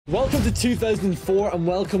Welcome to 2004 and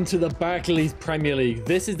welcome to the Barclays Premier League.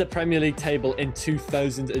 This is the Premier League table in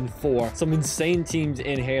 2004. Some insane teams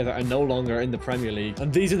in here that are no longer in the Premier League.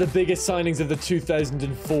 And these are the biggest signings of the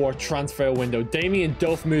 2004 transfer window. Damien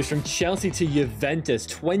Duff moves from Chelsea to Juventus.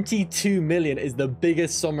 22 million is the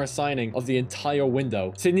biggest summer signing of the entire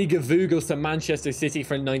window. Sidney Govou goes to Manchester City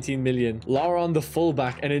for 19 million. Laurent, the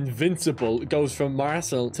fullback and invincible, goes from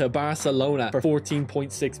Marseille to Barcelona for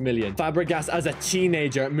 14.6 million. Fabregas as a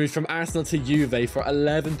teenager moves from Arsenal to Juve for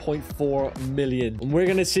 11.4 million. And we're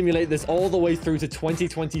going to simulate this all the way through to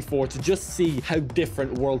 2024 to just see how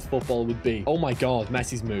different world football would be. Oh my god,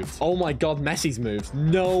 Messi's moved. Oh my god, Messi's moved.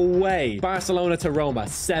 No way. Barcelona to Roma,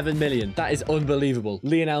 7 million. That is unbelievable.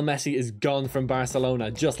 Lionel Messi is gone from Barcelona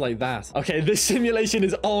just like that. Okay, this simulation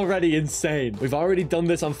is already insane. We've already done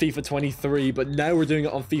this on FIFA 23, but now we're doing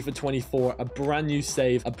it on FIFA 24. A brand new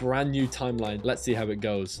save, a brand new timeline. Let's see how it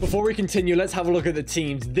goes. Before we continue, let's have a look at the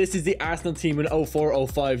teams. This is the Arsenal team in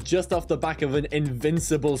 04-05, just off the back of an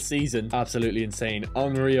invincible season. Absolutely insane.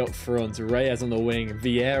 Henry up front, Reyes on the wing,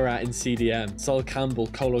 Vieira in CDM, Sol Campbell,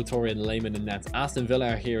 Kolo Touré and Lehmann in nets. Aston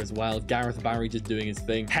Villa are here as well. Gareth Barry just doing his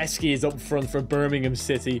thing. Heskey is up front for Birmingham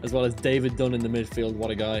City, as well as David Dunn in the midfield.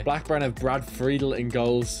 What a guy. Blackburn have Brad Friedel in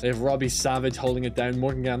goals. They have Robbie Savage holding it down.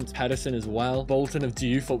 Morgan Pedersen as well. Bolton of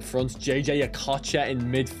Diouf up front. JJ Okocha in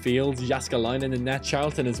midfield. Jaskalainen in net.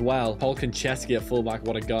 Charlton as well. Paul Konchesky at fullback.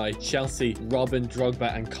 What a guy. Chelsea, Robin,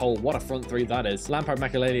 Drogba and Cole. What a front three that is. Lampard,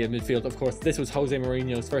 Makelele in midfield. Of course, this was Jose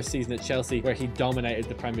Mourinho's first season at Chelsea, where he dominated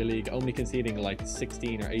the Premier League, only conceding like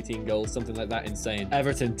 16 or 18 goals, something like that. Insane.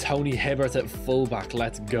 Everton, Tony Hibbert at fullback.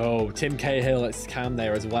 Let's go. Tim Cahill at cam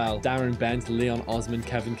there as well. Darren Bent, Leon Osman,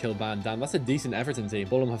 Kevin Kilban. Damn, that's a decent Everton team.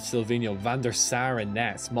 Fulham have Silvinho, Van der Sar in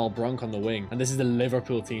net. Small Bronk on the wing. And this is the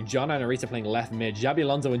Liverpool team. John Anarita playing left mid. Xabi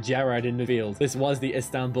Alonso and Gerrard in midfield. This was the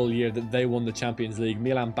Istanbul year that they won the Champions League.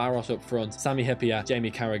 Milan Baros up front, Sami Hyypiä, Jamie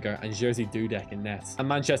Carragher and Jerzy Dudek in nets. And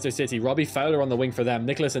Manchester City, Robbie Fowler on the wing for them,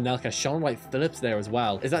 Nicholas Anelka, Sean Wright-Phillips there as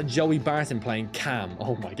well. Is that Joey Barton playing cam?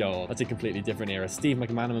 Oh my god, that's a completely different era. Steve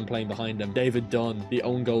McManaman playing behind him, David Dunn, the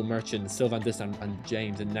own goal merchant, Sylvain Distin and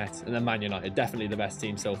James in net. And then Man United, definitely the best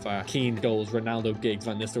team so far. Keane goals, Ronaldo, Giggs,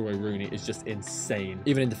 Van Nistelrooy, Rooney is just insane.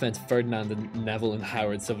 Even in defense, Ferdinand and Neville and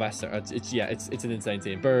Howard, Sylvester, it's an insane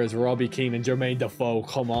team. Burrs, Robbie Keane and Jermaine Defoe,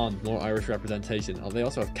 come on. More Irish representation. Oh, they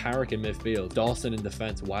also have Carrick in midfield, Dawson in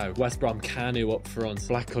defense. Wow. West Brom, Kanu up front,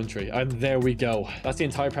 Black Country, and there we go. That's the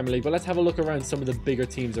entire Premier League. But let's have a look around some of the bigger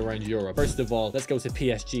teams around Europe. First of all, let's go to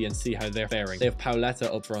PSG and see how they're faring. They have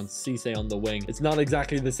Pauletta up front, Cisse on the wing. It's not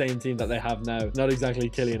exactly the same team that they have now, not exactly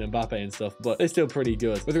Kylian Mbappe and stuff, but they're still pretty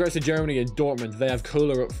good. With regards to Germany and Dortmund, they have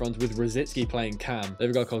Kohler up front with Rositzky playing cam.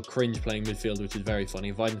 They've got called Cringe playing midfield, which is very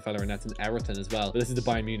funny. Weidenfeller in net and Everton as well. But this is the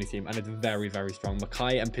Bayern Munich team and it's very, very strong.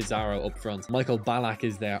 Mackay and Pizarro up front. Michael Ballack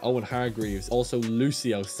is there. Owen Hargreaves, also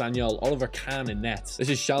Lucio, Sanyol, Oliver Kahn in nets. This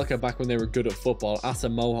is Schalke back when they were good at football.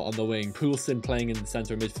 Asamoah on the wing. Poulsen playing in the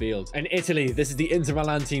centre midfield. And Italy, this is the Inter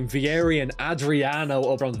Milan team. Vieri and Adriano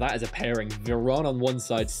up front. That is a pairing. Veron on one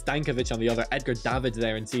side, Stankovic on the other. Edgar Davids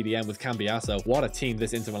there in CDM with Cambiasso. What a team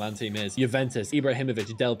this Inter Milan team is. Juventus,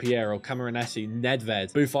 Ibrahimovic, Del Piero, Camoranesi,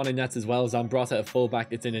 Nedved, Buffon in nets as well. Zambrotta at fullback.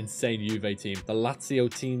 It's an insane Juve team. The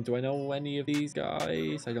Lazio team, do I know any of these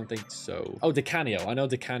guys? I don't think so. Oh, Di Canio. I know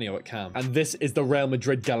Di Canio at cam. And this is the Real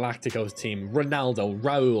Madrid Galacticos team. Ronaldo,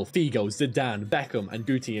 Raul, Figo, Zidane, Beckham, and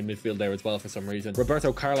Guti in midfield there as well for some reason.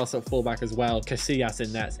 Roberto Carlos at fullback as well. Casillas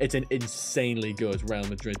in nets. It's an insanely good Real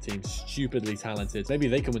Madrid team. Stupidly talented. Maybe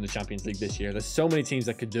they can win the Champions League this year. There's so many teams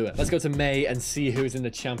that could do it. Let's go to May and see who's in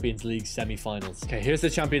the Champions League semi-finals. Okay, here's the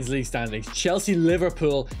Champions League standings. Chelsea,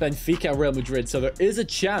 Liverpool, Benfica, Real Madrid. So there is a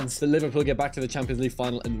chance that Liverpool get back to the Champions League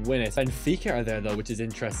final and win it. Benfica are there though, which is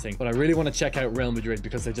interesting. But I really want to check out Real Madrid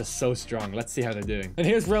because they're just so strong. Let's see how they're doing. And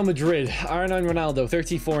here's Real Madrid. R9 Ronaldo,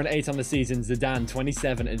 34 and 8 on the season. Zidane,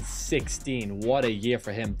 27 and 16. What a year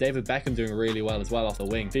for him. David Beckham doing really well as well off the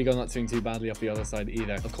wing. Figo not doing too badly off the other side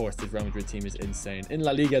either. Of course, this Real Madrid team is insane. In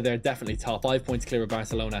La Liga, they're definitely top. 5 points clear of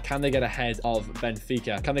Barcelona. Can they get ahead of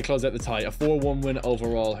Benfica? Can they close out the tie? A 4-1 win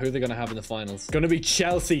overall. Who are they going to have in the finals? Going to be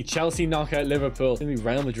Chelsea. Chelsea knock out Liverpool. It's going to be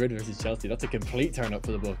Real Madrid versus Chelsea. That's a complete turn up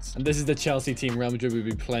for the books. And this is the Chelsea team Real Madrid will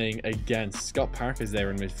be playing against. Scott Parker's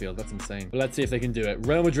there in midfield. That's insane. But let's see if they can do it.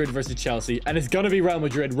 Real Madrid versus Chelsea. And it's going to be Real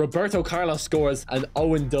Madrid. Roberto Carlos scores and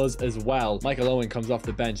Owen does as well. Michael Owen comes off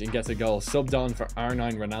the bench and gets a goal. Subbed on for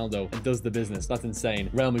R9 Ronaldo and does the business. That's insane.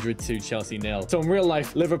 Real Madrid 2, Chelsea 0. So in real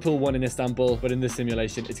life, Liverpool won in Istanbul, but in this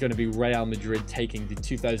simulation, it's going to be Real Madrid taking the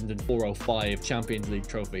 2004-05 Champions League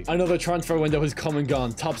trophy. Another transfer window has come and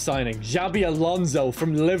gone. Top signing, Xabi Alonso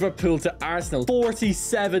from Liverpool to Arsenal.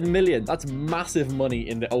 47 million. That's massive money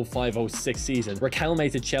in the 05-06 season.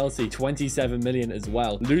 Riquelme to Chelsea, 27 million as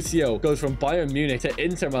well. Lucio goes from Bayern Munich to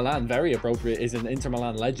Inter Milan. Very appropriate, is an Inter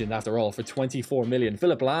Milan legend after all, for 24 million.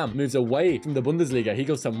 Philip Lahm moves away from the Bundesliga. He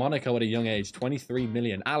goes to Monaco at a young age, 23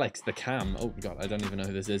 million. Alex, the Cam. Oh god, I don't even know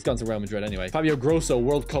who this is. Gone to Real Madrid anyway. Fabio Grosso,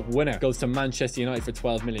 World Cup winner, goes to Manchester United for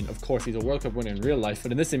 12 million. Of course, he's a World Cup winner in real life,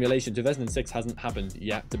 but in this simulation, 2006 hasn't happened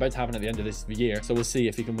yet. It's about to happen at the end of this year, so we'll see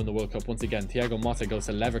if he can win the World Cup once again. Thiago Motta goes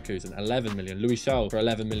to Leverkusen, 11 million. Luis Shaw for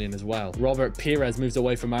 11 million as well. Robert Pires moves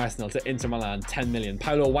away from Arsenal to Inter Milan, 10 million.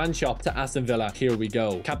 Paulo Wanchope to Aston Villa. Here we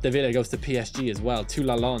go. Capdeville goes to PSG as well.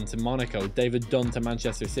 Toulon to Monaco. David Dunn to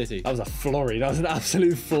Manchester City. That was a flurry. That was an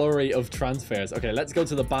absolute flurry of transfers. Okay, let's go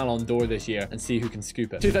to the Ballon d'Or this year and see who can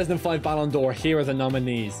scoop it. 2005 Ballon d'Or. Here are the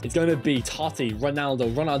nominees. It's going to be Totti,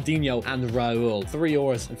 Ronaldo, Ronaldinho, and Raul. 3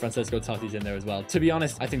 Ors, and Francesco Totti's in there as well. To be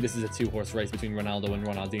honest, I think this is a 2-horse race between Ronaldo and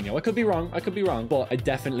Ronaldinho. I could be wrong, but I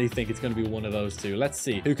definitely think it's going to be one of those two. Let's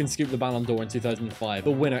see who can scoop the Ballon d'Or in 2005.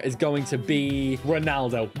 The winner is going to be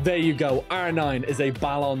Ronaldo. There you go. R9 is a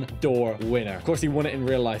Ballon d'Or winner. Of course, he won it in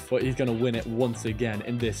real life, but he's going to win it once again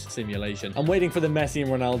in this simulation. I'm waiting for the Messi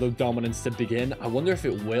and Ronaldo dominance to begin. I wonder if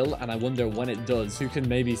it will, and I wonder when it does, who can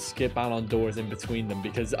maybe skip Ballon d'Ors in between them,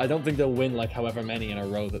 because I don't think they'll win like however many in a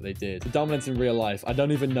row that they did. The dominance in real life, I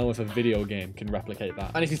don't even know if a video game can replicate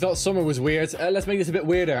that. And if you thought summer was weird, let's make this a bit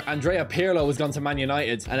weirder. Andrea Pirlo has gone to Man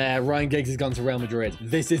United, and Ryan Giggs has gone to Real Madrid.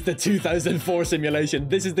 This is the 2004 simulation.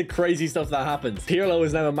 This is the crazy stuff that happens. Pirlo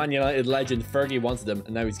is now a Man United legend. Fergie wanted him,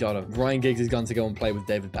 and now he's got him. Ryan Giggs has gone to go and play with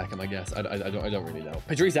David Beckham, I guess. I don't really know.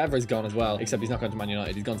 Patrice Evra's gone as well, except he's not gone to Man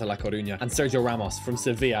United. He's gone to La Coruña. And Sergio Ramos from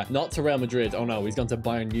Sevilla, not to Real Madrid. Oh no, he's gone to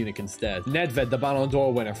Bayern Munich instead. Nedved, the Ballon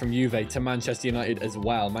d'Or winner from Juve, to Manchester United as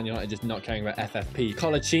well. Man United just not caring about FFP.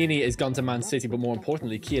 Colaccini is gone to Man City, but more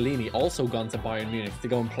importantly, Chiellini also gone to Bayern Munich to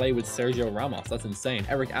go and play with Sergio Ramos. That's insane.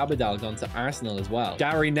 Eric Abidal gone to Arsenal as well.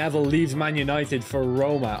 Gary Neville leaves Man United for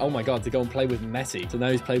Roma. Oh my god, to go and play with Messi. So now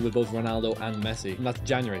he's played with both Ronaldo and Messi. And that's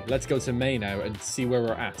January. Let's go to May now and see where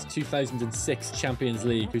we're at. 2006 Champions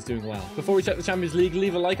League. Who's doing well? Before we check the Champions League,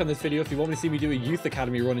 leave a like on this video if you want me to see me do a youth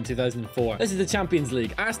academy run in 2004. This is the Champions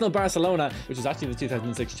League. Arsenal Barcelona, which is actually the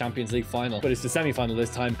 2006 Champions League final, but it's the semi-final this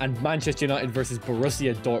time, and Manchester United versus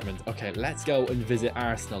Borussia Dortmund. Okay, let's go and visit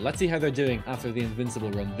Arsenal. Let's see how they're doing after the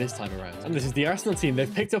invincible run this time around. And this is the Arsenal team.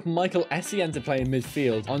 They've picked up Michael Essien to play in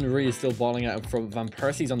midfield. Henry is still balling out in front. Van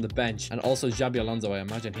Persie's on the bench, and also Xabi Alonso. I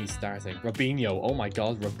imagine he's starting. Robinho. Oh my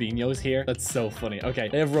god, Robinho's here. That's so funny. Okay,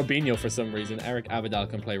 they have Robinho for some reason. Eric Abidal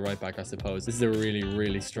can play right back, I suppose. This is a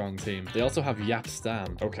really strong team. They also have Jaap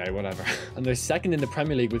Stam. Okay, whatever. And they're second in the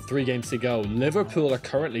Premier League with 3 games to go. Liverpool are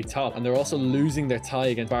currently top, and they're also losing their tie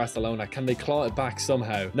against Barcelona. Can they claw it back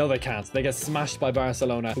somehow? No, they can't. They get smashed by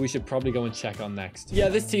Barcelona, who we should probably go and check on next. Yeah,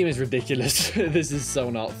 this team is ridiculous. This is so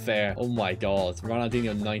not fair. Oh my god.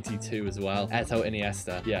 Ronaldinho 92 as well. Eto'o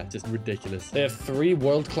Iniesta. Yeah, just ridiculous. They have 3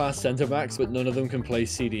 world-class centre-backs, but none of them can play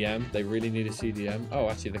CDM. They really need a CDM. Oh,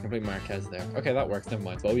 actually, they can play Marquez there. Okay, that works. Never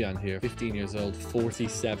mind. Bojan here. 15 years old.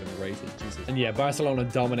 47 rated. Jesus. And yeah, Barcelona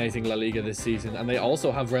dominating La Liga this season, and they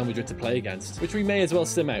also have Real Madrid to play against, which we may as well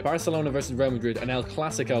sim out. Barcelona versus Real Madrid, an El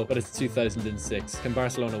Clasico, but it's 2006. Can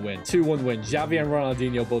Barcelona win? 2-1 win. Xavi and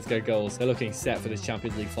Ronaldinho both get goals. They're looking set for this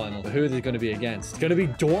Champions League final. But who are they going to be against? It's going to be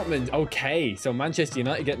Dortmund. Okay, so Manchester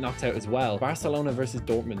United get knocked out as well. Barcelona versus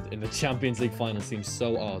Dortmund in the Champions League final seems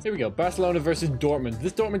so odd. Here we go. Barcelona versus Dortmund.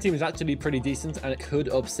 This Dortmund team is actually pretty decent, and it could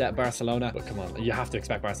upset Barcelona, but come on, you have to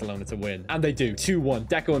expect Barcelona to win. And they do. 2-1.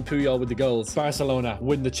 Deco and Puyol with the goals. Barcelona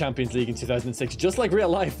win the Champions League in 2006, just like real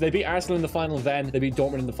life. They beat Arsenal in the final then. They beat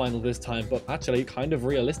Dortmund in the final this time, but actually kind of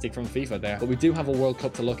realistic from FIFA there. But we do have a World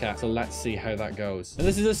Cup to look at, so let's see how that goes. And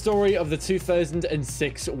this is a story of the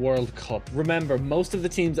 2006 World Cup. Remember, most of the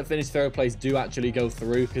teams that finish third place do actually go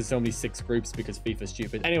through, because it's only 6 groups because FIFA's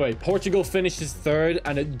stupid. Anyway, Portugal finishes third,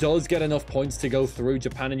 and it does get enough points to go through.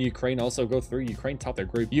 Japan and Ukraine also go through. Ukraine top their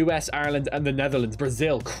group. US, Ireland, and the Netherlands.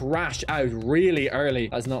 Brazil crash out really early.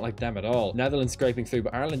 That's not like them at all. Netherlands scraping through,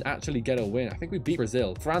 but Ireland actually get a win. I think we beat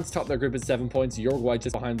Brazil. France top their group at 7 points. Uruguay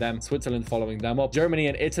just behind them. Switzerland following them up. Germany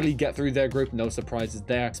and Italy get through their group. No surprises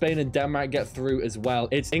there. Spain and Denmark get through as well.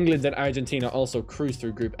 It's England and Argentina also cruise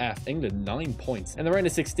through Group F. England 9 points. In the round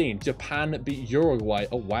of 16, Japan beat Uruguay.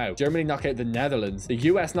 Oh wow. Germany knock out the Netherlands. The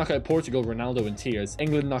US knock out Portugal. Ronaldo in tears.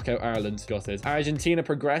 England knock out Ireland. Gutted. Argentina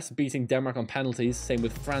progress, beating Denmark on penalties. Same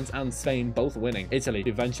with France and Spain, both winning. Italy, the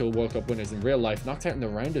eventual World Cup winners in real life, knocked out in the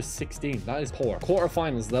round of 16. That is poor.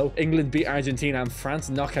 Quarterfinals though, England beat Argentina and France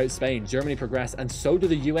knock out Spain. Germany progress, and so do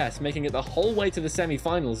the US, making it the whole way to the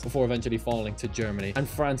semi-finals before eventually falling to Germany. And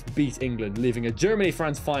France beat England, leaving a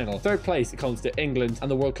Germany-France final. Third place, it comes to England,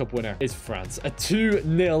 and the World Cup winner is France. A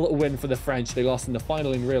 2-0 win for the French. They lost in the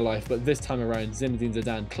final in in real life, but this time around, Zinedine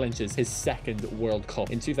Zidane clinches his second World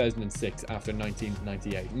Cup in 2006 after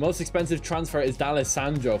 1998. Most expensive transfer is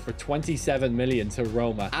D'Alessandro for 27 million to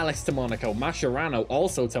Roma. Alex to Monaco. Mascherano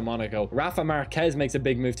also to Monaco. Rafa Marquez makes a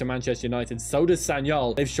big move to Manchester United. So does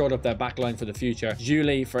Sagnol. They've shored up their backline for the future.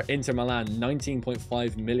 Juli for Inter Milan,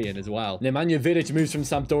 19.5 million as well. Nemanja Vidic moves from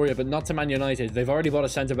Sampdoria, but not to Man United. They've already bought a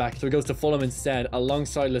centre-back, so he goes to Fulham instead,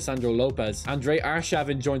 alongside Lisandro Lopez. Andrei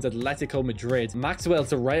Arshavin joins Atletico Madrid. Maxwell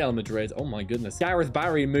to Real Madrid. Oh my goodness. Gareth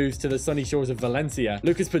Barry moves to the sunny shores of Valencia.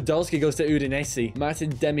 Lucas Podolski goes to Udinese.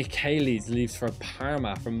 Martin Demichelis leaves for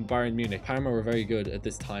Parma from Bayern Munich. Parma were very good at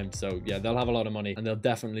this time, so yeah, they'll have a lot of money, and they'll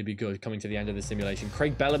definitely be good coming to the end of the simulation.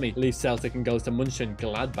 Craig Bellamy leaves Celtic and goes to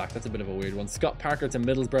Mönchengladbach. That's a bit of a weird one. Scott Parker to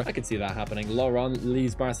Middlesbrough. I could see that happening. Laurent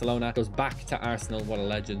leaves Barcelona, goes back to Arsenal. What a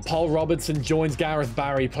legend. Paul Robinson joins Gareth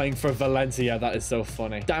Barry playing for Valencia. That is so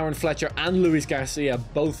funny. Darren Fletcher and Luis Garcia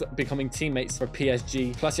both becoming teammates for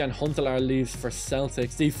PSG. Klaas-Jan Huntelaar leaves for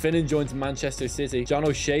Celtic. Steve Finnan joins Manchester City. John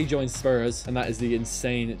O'Shea joins Spurs, and that is the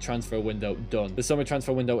insane transfer window done. The summer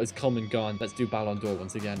transfer window is come and gone. Let's do Ballon d'Or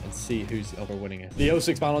once again and see who's over winning it. The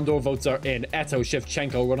 06 Ballon d'Or votes are in. Eto'o,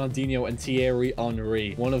 Shevchenko, Ronaldinho, and Thierry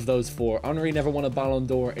Henry. One of those four. Henry never won a Ballon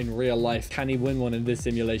d'Or in real life. Can he win one in this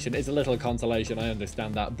simulation? It's a little consolation, I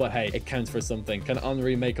understand that, but hey, it counts for something. Can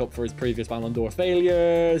Henry make up for his previous Ballon d'Or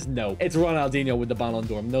failures? No. It's Ronaldinho with the Ballon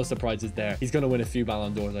d'Or. No surprises there. He's going to win a few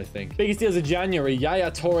Ballon d'Ors, I think. Biggest deals of January.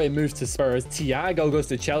 Yaya Toure moves to Spurs. Thiago goes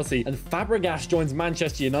to Chelsea, and Fabregas joins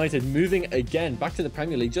Manchester United, moving again back to the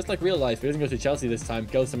Premier League, just like real life. He doesn't go to Chelsea this time,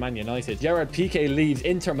 goes to Man United. Gerard Piqué leaves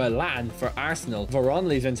Inter Milan for Arsenal. Varane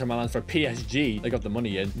leaves Inter Milan for PSG. They got the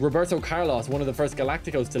money in. Roberto Carlos, one of the first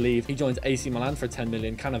Galacticos to leave, he joins AC Milan for 10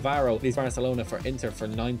 million. Cannavaro leaves Barcelona for Inter for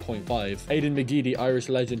 9.5. Aidan McGee, the Irish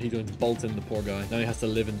legend, he joins Bolton, the poor guy. Now he has to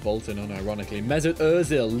live in Bolton, unironically. Mesut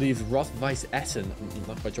Ozil leaves Rot-Weiss Essen. I'm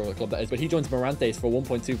not quite sure what club that is, but he joins Morantes for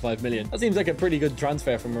 1.25 million. That seems like a pretty good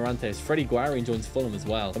transfer from Morantes. Freddie Guarin joins Fulham as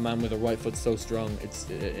well. The man with a right foot so strong, it's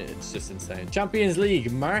just insane. Champions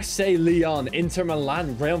League, Marseille, Lyon, Inter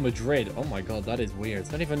Milan, Real Madrid. Oh my god, that is weird.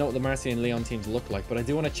 I don't even know what the Marseille and Lyon teams look like, but I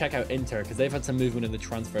do want to check out Inter because they've had some movement in the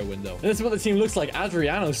transfer window. And this is what the team looks like.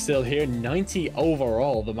 Adriano's still here, 90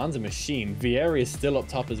 overall. The man's a machine. Vieri is still up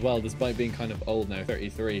top as well, despite being kind of old now,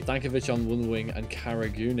 33. Stankovic on one wing and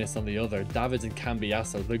Karagunis on the other. Davids and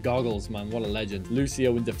Cambiasso, the goggles, man, what a legend.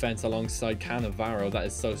 Lucio in defense alongside Cannavaro, that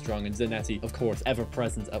is so strong. And Zanetti, of course, ever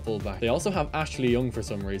present at fullback. They also have Ashley Young for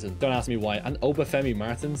some reason. Don't ask me why. And Obafemi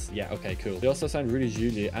Martins. Yeah, okay, cool. They also signed Rudy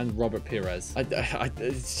Giulia and Robert Pires. It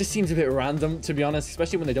just seems a bit random, to be honest,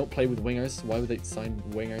 especially when they don't play with wingers. Why would they sign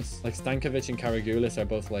wingers? Like Stankovic and Karagulis are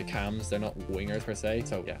both like cams. They're not wingers per se.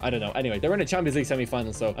 So yeah, I don't know. Anyway, they're in a Champions League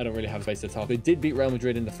semi-final, so I don't really have space to talk. They did beat Real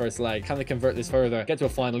Madrid in the first leg. Can they convert this further? Get to a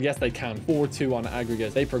final? Yes, they can. 4-2 on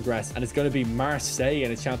aggregate. They progress, and it's going to be Marseille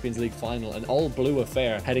in a Champions League final, an all-blue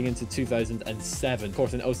affair heading into 2007. Of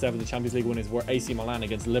course, in 07, the Champions League winners were AC Milan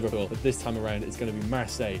against Liverpool, but this time around, it's going to be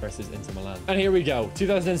Marseille versus Inter Milan. And here we go.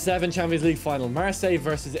 2007 Champions League final. Marseille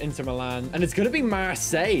versus Inter Milan, and it's going to be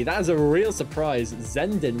Marseille. That is a real surprise.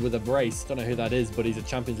 Zendin with a brace. Don't know who that is, but he's a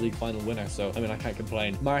Champions League final winner, so I mean, I can't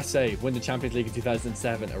complain. Marseille win the Champions League in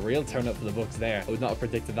 2007. A real turn up for the books there. I would not have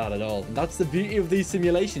predicted that at all. And that's the beauty of these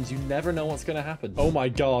simulations. You never know what's going to happen. Oh my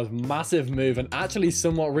god, massive move, and actually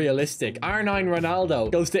somewhat realistic. R9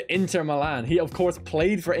 Ronaldo goes to Inter Milan. He of course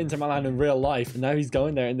played for Inter Milan in real life, and now he's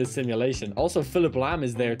going there in this simulation. Also, Philipp Lahm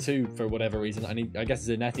is there too for whatever reason. I guess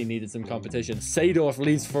Zanetti needed some competition. Seedorf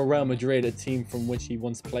leaves for Real Madrid, a team from which he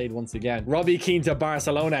once played once again. Robbie Keane to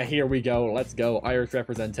Barcelona. Here we go. Let's go. Irish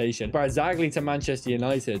representation. Barzagli to Manchester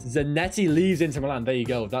United. Zanetti leaves Inter Milan. There you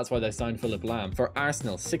go. That's why they signed Philipp Lahm. For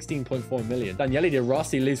Arsenal, 16.4 million. Daniele De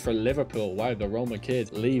Rossi leaves for Liverpool. Wow, the Roma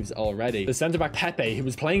kid leaves already. The centre-back Pepe, who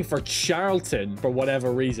was playing for Charlton for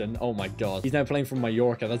whatever reason. Oh my god. He's now playing for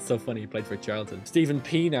Mallorca. That's so funny. He played for Charlton. Stephen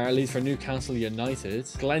Pienaar leaves for Newcastle United.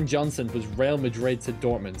 Glenn Johnson was Real Madrid to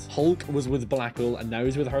Dortmund. Hulk was with Blackpool, and now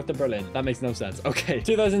he's with Hertha Berlin. That makes no sense. Okay.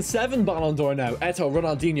 2007 Ballon d'Or now. Eto'o,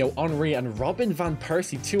 Ronaldinho, Henry, and Robin van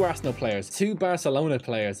Persie. 2 Arsenal players. 2 Barcelona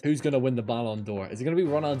players. Who's going to win the Ballon d'Or? Is it going to be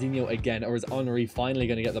Ronaldinho again, or is Henry finally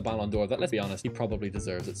going to get the Ballon d'Or that, let's be honest, he probably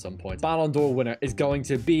deserves at some point? Ballon d'Or winner is going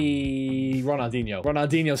to be Ronaldinho.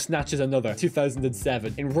 Ronaldinho snatches another.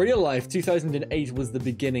 2007. In real life, 2008 was the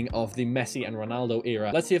beginning of the Messi and Ronaldo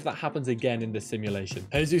era. Let's see if that happens again in this simulation.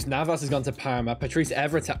 Jesus Navas has gone to Parma. Patrice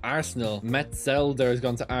Evra to Arsenal. Metzelder has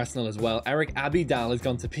gone to Arsenal as well. Eric Abidal has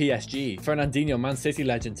gone to PSG. Fernandinho, Man City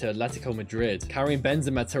legend, to Atletico Madrid. Karim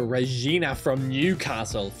Benzema to Regina from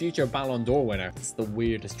Newcastle. Future Ballon d'Or winner. It's the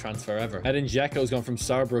weirdest transfer ever. Edin Dzeko has gone from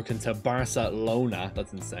Saarbrücken to Barcelona.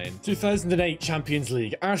 That's insane. 2008 Champions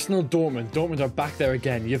League. Arsenal, Dortmund. Dortmund are back there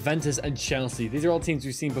again. Juventus and Chelsea. These are all teams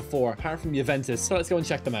we've seen before, apart from Juventus. So let's go and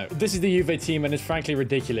check them out. This is the Juve team, and it's frankly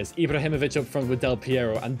ridiculous. Ibrahimovic up front with Del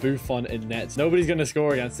Piero and Buffon in net. Nobody's going to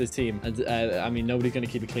score against this team. And I mean, nobody's going to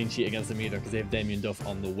keep a clean sheet against them either, because they have Damien Duff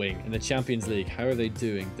on the wing. In the Champions League, how are they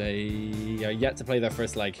doing? They are yet to play their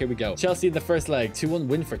first leg. Here we go. Chelsea in the first leg. 2-1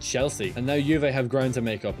 win for Chelsea. And now Juve have ground to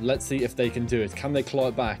make up. Let's see if they can do it. Can they claw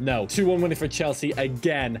it back? No. 2-1 winning for Chelsea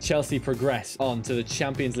again. Chelsea progress on to the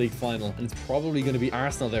Champions League final. And it's probably going to be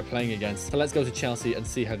Arsenal they're playing against. So let's go to Chelsea and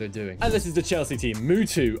see how they're doing. And this is the Chelsea team.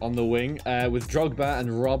 Mutu on the wing with Drogba and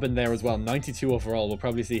Robben there as well. 92 overall. We'll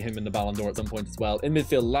probably see him in the Ballon d'Or at some point as well. In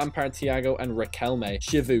midfield, Lampard, Thiago, and Riquelme.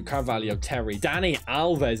 Chivu, Carvalho, Terry. Dani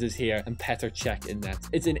Alves is here, and Petr Cech in net.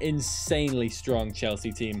 It's an insanely strong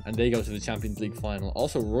Chelsea team, and they go to the Champions League final.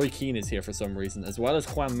 Also, Roy Keane is here for some reason, as well as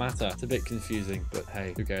Juan Mata. It's a bit confusing, but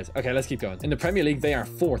hey, who cares? Okay, let's keep going. In the Premier League, they are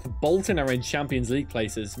 4th. Bolton are in Champions League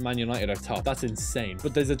places. Man United are top. That's insane.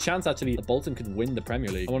 But there's a chance, actually, that Bolton could win the Premier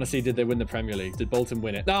League. I want to see, did they win the Premier League? Did Bolton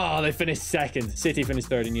win it? Oh, they finished 2nd. City finished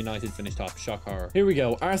 3rd, and United finished top. Shock horror. Here we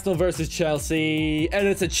go. Arsenal versus Chelsea. And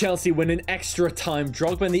it's a Chelsea win in extra time.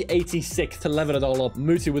 Drogba in the 86th to level it all up.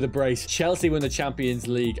 Mutu with a brace. Chelsea win the Champions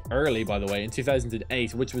League early, by the way, in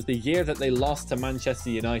 2008, which was the year that they lost to Manchester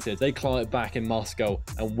United. They claw it back in Moscow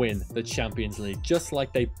and win the Champions League, just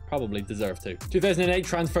like they probably deserve to. 2008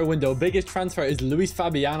 transfer window. Biggest transfer is Luis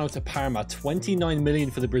Fabiano to Parma. 29 million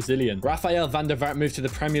for the Brazilian. Rafael van der Vaart moved to the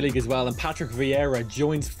Premier League as well, and Patrick Vieira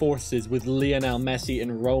joins forces with Lionel Messi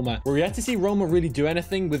in Roma. We're yet to see Roma really do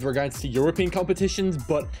anything with regards to European competitions,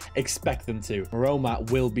 but expect them to. Roma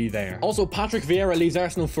will be there. Also, Patrick Vieira leaves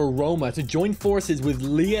Arsenal for Roma to join forces with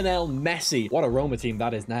Lionel Messi. What a Roma team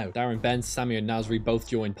that is now. Darren Bent, Samir Nasri both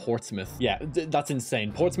join Portsmouth. Yeah, that's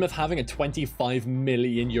insane. Portsmouth having a 25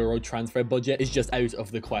 million euro transfer budget is just out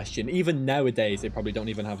of the question. Even nowadays, they probably don't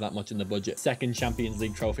even have that much in the budget. 2nd Champions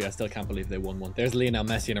League trophy. I still can't believe they won one. There's Lionel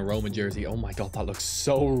Messi in a Roma jersey. Oh my God, that looks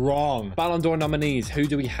so wrong. Ballon d'Or nominees. Who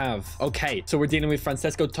do we have? Okay, so we're dealing with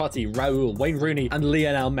Francesco Totti, Raul, Wayne Rooney, and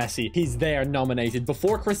Lionel Messi. He's there nominated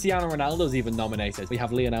before Cristiano Ronaldo's even nominated. We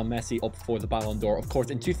have Lionel Messi up for the Ballon d'Or. Of course,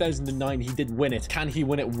 in 2009, he did win it. Can he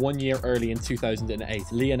win it 1 year early in 2008?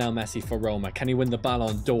 Lionel Messi for Roma. Can he win the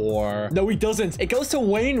Ballon d'Or? No, he doesn't. It goes to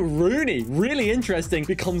Wayne Rooney. Really interesting.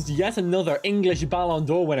 Becomes yet another English Ballon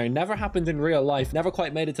d'Or winner. Never happened in real life. Never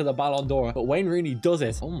quite made it to the Ballon d'Or, but Wayne Rooney does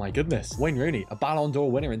it. Oh my goodness. Wayne Rooney, a Ballon d'Or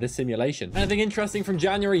winner in this simulation. Anything interesting from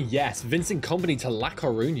January? Yes. Vincent Kompany to La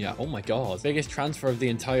Coruña. Oh my God. Biggest transfer of the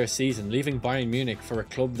entire season, leaving Bayern Munich for a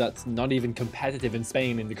club that's not even competitive in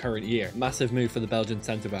Spain in the current year. Massive move for the Belgian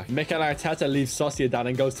centre-back. Mikel Arteta leaves Sociedad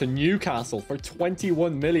and goes to Newcastle for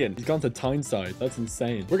 21 million. He's gone to Tyneside. That's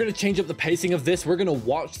insane. We're going to change up the pacing of this. We're going to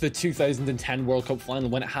watch the 2010 World Cup final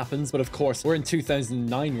when it happens. But of course, we're in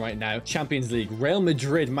 2009 right now. Champions League. Real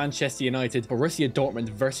Madrid, Manchester United, Borussia Dortmund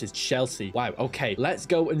versus Chelsea. Wow. Okay. Let's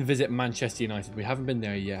go and visit Manchester United. We haven't been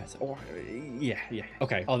there yet. Or yeah.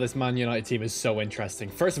 Okay. Oh, this Man United team is so interesting.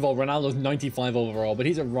 First of all, Ronaldo's 95 overall, but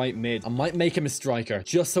he's a right mid. I might make him a striker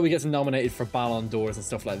just so he gets nominated for Ballon d'Ors and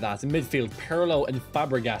stuff like that. In midfield, Pirlo and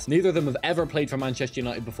Fabregas. Neither of them have ever played for Manchester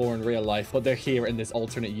United before in real life, but they're here in this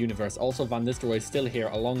alternate universe. Also, Van Nistelrooy is still here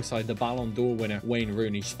alongside the Ballon d'Or winner, Wayne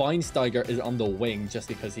Rooney. Schweinsteiger is on the wing just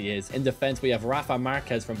because he is. In defense, we have Rafa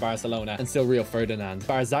Marquez from Barcelona and still Rio Ferdinand.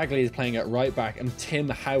 Barzagli is playing at right back, and Tim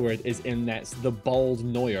Howard is in nets. The bald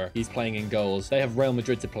Neuer, he's playing in goals. They have Real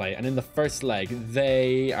Madrid to play, and in the first leg,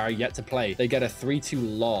 they are yet to play. They get a 3-2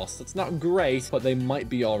 loss. That's not great, but they might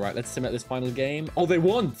be all right. Let's simulate this final game. Oh, they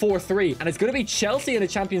won 4-3, and it's going to be Chelsea in a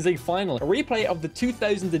Champions League final. A replay of the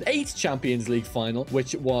 2008 Champions League final,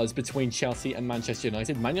 which was between Chelsea and Manchester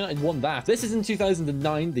United. Man United won that. This is in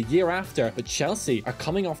 2009, the year after, but Chelsea are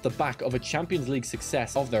coming off the back of a Champions League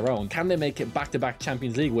success of their own. Can they make it back-to-back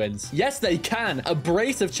Champions League wins? Yes, they can. A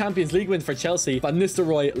brace of Champions League wins for Chelsea. Van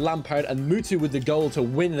Nistelrooy, Lampard, and Mutu with the goal to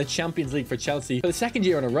win the Champions League for Chelsea for the 2nd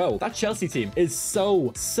year in a row. That Chelsea team is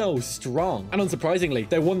so strong. And unsurprisingly,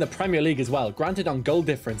 they won the Premier League as well, granted on goal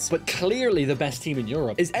difference, but clearly the best team in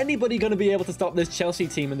Europe. Is anybody going to be able to stop this Chelsea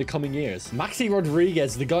team in the coming years? Maxi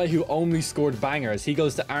Rodriguez, the guy who only scored bangers, he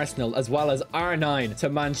goes to Arsenal, as well as R9 to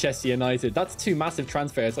Manchester United. That's 2 massive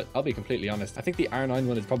transfers. I'll be completely honest. I think the R9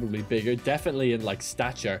 one is probably bigger, definitely in like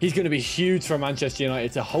stature. He's going to be huge for Manchester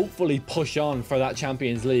United to hopefully push on for that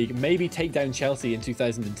Champions League, maybe take down Chelsea in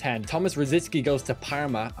 2010. Thomas Rosicky goes to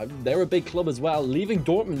Parma. They're a big club as well. Leaving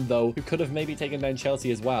Dortmund, though, who could have maybe taken down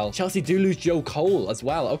Chelsea as well. Chelsea do lose Joe Cole as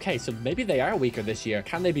well. Okay, so maybe they are weaker this year.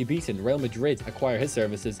 Can they be beaten? Real Madrid acquire his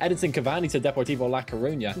services. Edinson Cavani to Deportivo La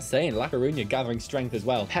Coruña. Insane. La Coruña gathering strength as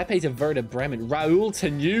well. Pepe to Werder Bremen. Raul to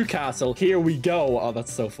Newcastle. Here we go. Oh,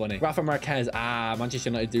 that's so funny. Rafa Marquez. Ah, Manchester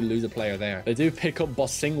United do lose a player there. They do pick up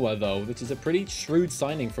Bosingwa, though, which is a pretty shrewd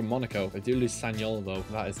signing from Monaco. They do lose Sanyol, though.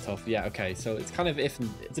 That is tough. Yeah, okay. So it's kind of iffy.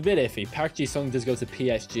 It's a bit iffy. Park Ji-sung does go to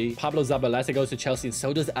PSG. Pablo Zabaleta goes to Chelsea, and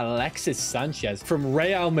so does Alexis Sanchez from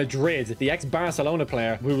Real Madrid. The ex-Barcelona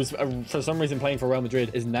player, who was for some reason playing for Real Madrid,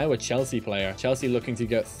 is now a Chelsea player. Chelsea looking to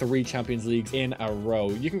get 3 Champions Leagues in a row.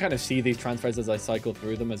 You can kind of see these transfers as I cycle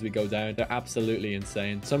through them as we go down. They're absolutely insane.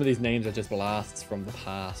 Some of these names are just blasts from the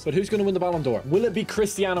past. But who's going to win the Ballon d'Or? Will it be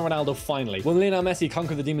Cristiano Ronaldo finally? Will Lionel Messi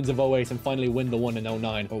conquer the demons of 08 and finally win the one in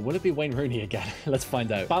 09? Or will it be Wayne Rooney again? Let's find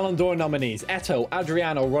out. Ballon d'Or nominees: Eto'o,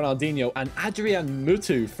 Adriano, Ronaldinho, and Adrian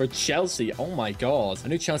Mutu for Chelsea. Oh my god. I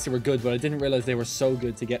knew Chelsea were good, but I didn't realize they were so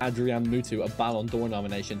good to get Adrian Mutu a Ballon d'Or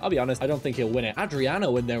nomination. I'll be honest, I don't think he'll win it.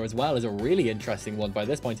 Adriano in there as well is a really interesting one. By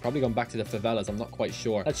this point, probably going back to the favelas. I'm not quite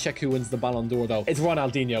sure. Let's check who wins the Ballon d'Or, though. It's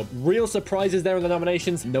Ronaldinho. Real surprises there in the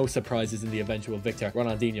nominations. No surprises in the eventual victor.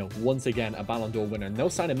 Ronaldinho, once again, a Ballon d'Or winner. No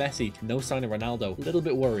sign of Messi. No sign of Ronaldo. A little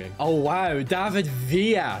bit worrying. Oh, wow. David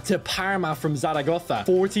Villa to Parma from Zaragoza.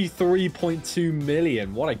 43.2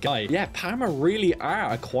 million. What a guy. Yeah, Parma really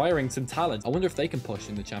are acquiring some talent. I wonder if they can push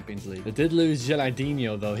in the Champions League. They did lose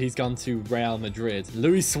Jarradhd, though. He's gone to Real Madrid.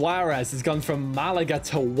 Luis Suarez has gone from Malaga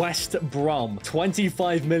to West Brom.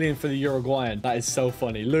 25 million for the Uruguayan. That is so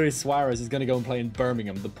funny. Luis Suarez is going to go and play in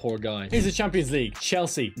Birmingham, the poor guy. Here's the Champions League.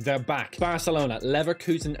 Chelsea, they're back. Barcelona,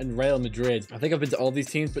 Leverkusen, and Real Madrid. I think I've been to all these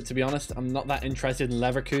teams, but to be honest, I'm not that interested in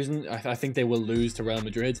Leverkusen. I think they will lose to Real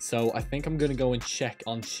Madrid. So I think I'm going to go and check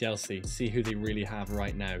on Chelsea, see who they really have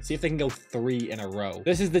right now. See if they can go 3 in a row.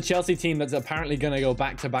 This is the Chelsea team that's apparently going to go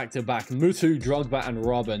back to back to back. Mutu, Drogba, and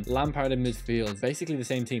Robben. Lampard in midfield. Basically the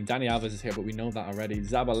same team. Dani Alves is here, but we know that already.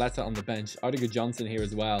 Zabaleta on the bench. Ardiger Johnson here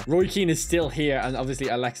as well. Roy Keane is still here, and obviously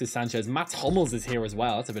Alexis Sanchez. Mats Hummels is here as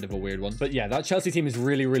well. That's a bit of a weird one. But yeah, that Chelsea team is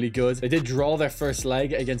really, really good. They did draw their first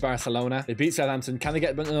leg against Barcelona. They beat Southampton. Can they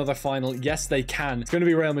get another final? Yes, they can. It's going to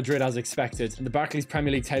be Real Madrid as expected. In the Barclays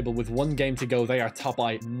Premier League table with 1 game to go, they are top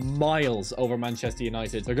by miles over Manchester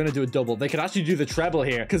United. They're going to do a double. They could actually do the treble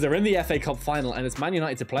here because they're in the FA Cup final and it's Man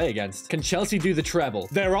United to play against. Can Chelsea do the treble?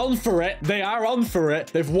 They're on for it. They are on for it.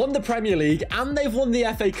 They've won the Premier League and they've won the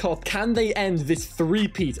FA Cup. Can they end this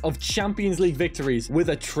three-peat of Champions League victories with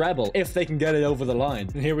a treble if they can get it over the line?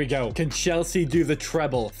 And here we go. Can Chelsea do the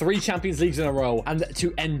treble? 3 Champions Leagues in a row and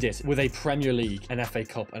to end it with a Premier League, an FA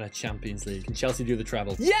Cup, and a Champions League. Can Chelsea do the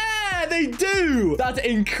treble? Yeah, they do! That's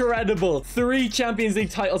incredible. 3 Champions League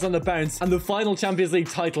titles on the bounce, and the final Champions League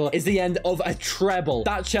title is the end of a treble.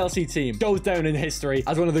 That Chelsea team goes down in history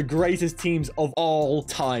as one of the greatest teams of all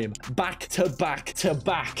time. Back to back to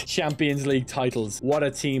back Champions League titles. What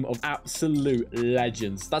a team of absolute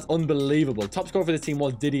legends. That's unbelievable. Top scorer for this team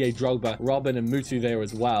was Didier Drogba, Robben, and Mutu there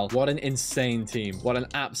as well. What an insane team. What an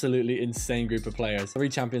absolutely insane group of players. 3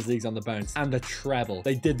 Champions Leagues on the bounce and the treble.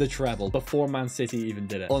 They did the treble before Man City even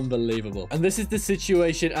did it. Unbelievable. And this is the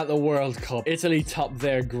situation at the World Cup. Italy top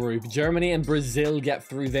their group. Germany and Brazil get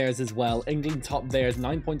through theirs as well. England top theirs.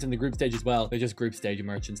 9 points in the group stage as well. They're just group stage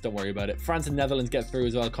merchants. Don't worry about it. France and Netherlands get through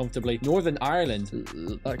as well comfortably. Northern Ireland.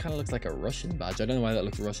 That kind of looks like a Russian badge. I don't know why that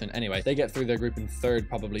looks Russian. Anyway, they get through their group in 3rd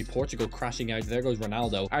probably. Portugal crashing out. There goes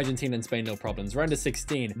Ronaldo. Argentina and Spain, no problems. Round of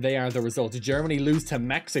 16. They are the results. Germany lose to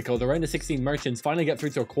Mexico. The round of 16 merchants finally get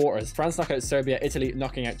through to quarters. France knock out Serbia. Italy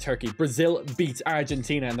knocking out Turkey. Brazil beats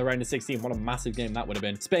Argentina in the round of 16. What a massive game that would have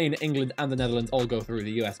been. Spain, England, and the Netherlands all go through.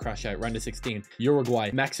 The US crash out. Round of 16.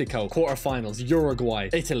 Uruguay, Mexico, quarterfinals. Uruguay,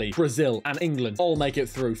 Italy, Brazil, and England all make it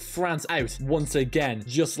through. France out once again,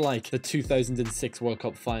 just like the 2006 World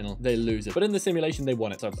Cup final. They lose it. But in the simulation, they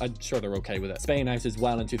won it, so I'm sure they're okay with it. Spain out as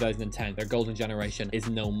well in 2010. Their golden generation is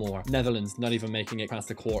no more. Netherlands not even making it past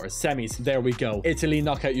the quarters. Semis, there we go. Italy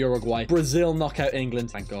knock out Uruguay. Brazil knock out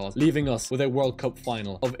England, thank God. Leaving us with a World Cup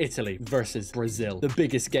final of Italy versus Brazil. The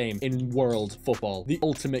biggest game in world football. The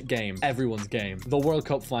ultimate game. Everyone's game. The World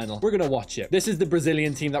Cup final. We're going to watch it. This is the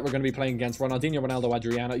Brazilian team that we're going to be playing against. Ronaldinho, Ronaldo,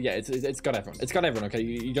 Adriano. Yeah, it's got everyone. It's got everyone, okay?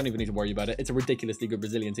 You don't even need to worry about it. It's a ridiculously good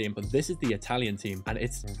Brazilian team. But this is the Italian team, and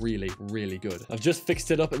it's really, really good. I've just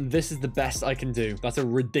fixed it up, and this is the best I can do. That's a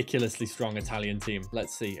ridiculously strong Italian team.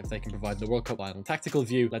 Let's see if they can provide the World Cup final. Tactical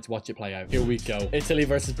view. Let's watch it play out. Here we go. Italy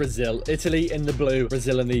versus Brazil. Italy in the blue,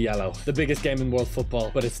 Brazil in the yellow. The biggest game in world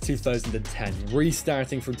football, but it's 2010.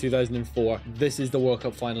 Restarting from 2004. This is the World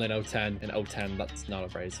Cup final in 010. In 010, that's not a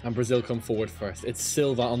phrase. And Brazil come forward first. It's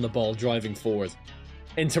Silva on the ball, driving forward.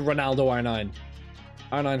 Into Ronaldo, R9.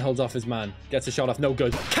 R9 holds off his man. Gets a shot off. No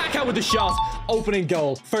good. Kaká with the shot. Opening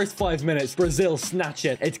goal, first 5 minutes, Brazil snatch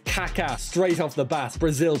it. It's Kaká straight off the bat.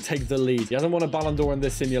 Brazil take the lead. He hasn't won a Ballon d'Or in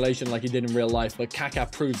this simulation like he did in real life, but Kaká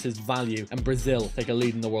proves his value, and Brazil take a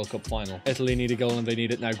lead in the World Cup final. Italy need a goal, and they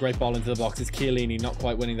need it now. Great ball into the box. It's Chiellini not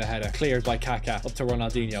quite winning the header. Cleared by Kaká up to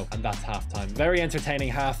Ronaldinho, and that's halftime. Very entertaining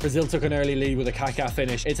half. Brazil took an early lead with a Kaká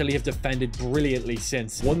finish. Italy have defended brilliantly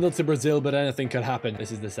since. 1-0 to Brazil, but anything could happen.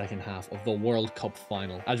 This is the second half of the World Cup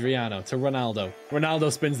final. Adriano to Ronaldo. Ronaldo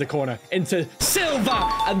spins the corner into Silva,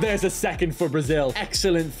 and there's a second for Brazil.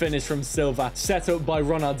 Excellent finish from Silva, set up by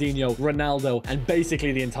Ronaldinho, Ronaldo, and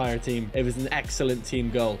basically the entire team. It was an excellent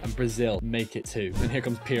team goal, and Brazil make it 2. And here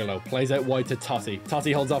comes Pirlo, plays out wide to Totti.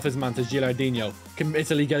 Totti holds off his man to Jarradhd. Can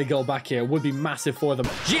Italy get a goal back here? Would be massive for them.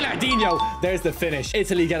 Jarradhd, there's the finish.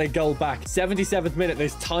 Italy get a goal back. 77th minute,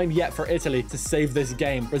 there's time yet for Italy to save this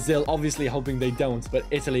game. Brazil obviously hoping they don't, but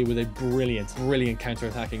Italy with a brilliant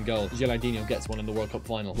counter-attacking goal. Jarradhd gets one in the World Cup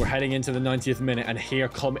final. We're heading into the 90th minute, and here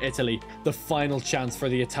come Italy. The final chance for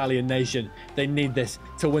the Italian nation. They need this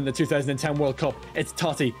to win the 2010 World Cup. It's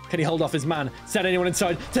Totti. Can he hold off his man? Set anyone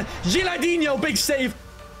inside to Jarradhd. Big save.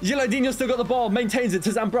 Jarradhd still got the ball. Maintains it to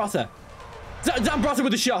Zambrotta. Zambrotta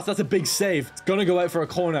with the shot. That's a big save. It's gonna go out for a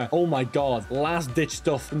corner. Oh my god. Last ditch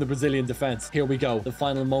stuff from the Brazilian defense. Here we go. The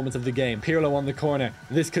final moment of the game. Pirlo on the corner.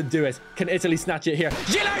 This could do it. Can Italy snatch it here?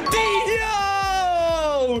 Jarradhd!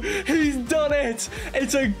 He's done it.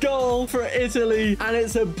 It's a goal for Italy, and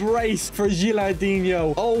it's a brace for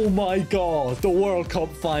Jarradhd. Oh my god. The World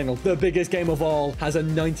Cup final, the biggest game of all, has a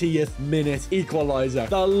 90th minute equalizer.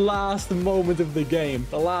 The last moment of the game,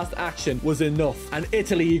 the last action was enough, and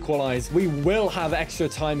Italy equalize. We will have extra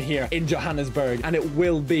time here in Johannesburg, and it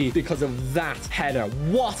will be because of that header.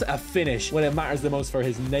 What a finish when it matters the most for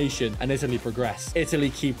his nation, and Italy progress.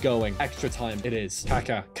 Italy keep going. Extra time it is.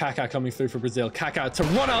 Kaká coming through for Brazil. Kaká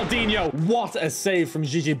to Ronaldinho. What a save from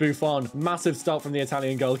Gigi Buffon. Massive stop from the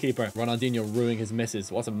Italian goalkeeper. Ronaldinho ruining his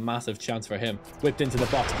misses. What a massive chance for him. Whipped into the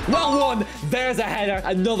box. Well won. There's a header.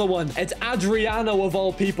 Another one. It's Adriano of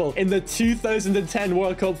all people in the 2010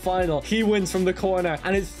 World Cup final. He wins from the corner,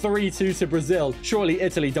 and it's 3-2 to Brazil. Surely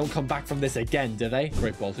Italy don't come back from this again, do they?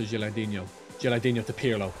 Great ball to Jarradhd. Jarradhd to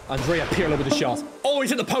Pirlo. Andrea Pirlo with a shot. Oh,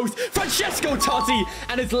 he's at the post. Francesco Totti,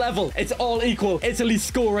 and it's level. It's all equal. Italy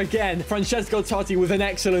score again. Francesco Totti with an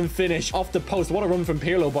excellent finish off the post. What a run from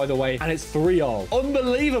Pirlo, by the way. And it's 3-all.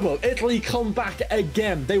 Unbelievable. Italy come back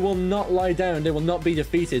again. They will not lie down. They will not be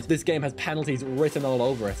defeated. This game has penalties written all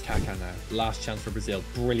over it. Kaká now. Last chance for Brazil.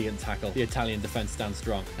 Brilliant tackle. The Italian defense stands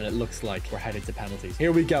strong, and it looks like we're headed to penalties.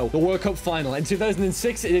 Here we go. The World Cup final. In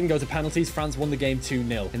 2006, it didn't go to penalties. France won the game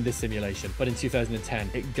 2-0 in this simulation. But in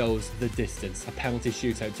 2010, it goes the distance. A penalty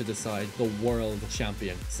shootout to decide the world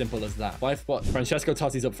champion. Simple as that. Francesco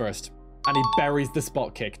Totti's up first, and he buries the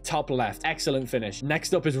spot kick. Top left. Excellent finish.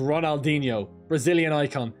 Next up is Ronaldinho, Brazilian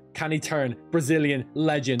icon. Can he turn? Brazilian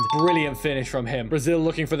legend. Brilliant finish from him. Brazil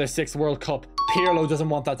looking for their 6th World Cup. Pirlo doesn't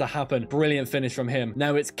want that to happen. Brilliant finish from him.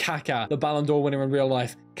 Now it's Kaká, the Ballon d'Or winner in real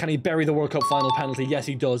life. Can he bury the World Cup final penalty? Yes,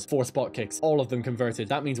 he does. 4 spot kicks. All of them converted.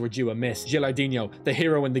 That means we're due a miss. Jarradhd, the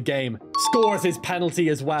hero in the game, scores his penalty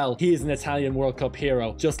as well. He is an Italian World Cup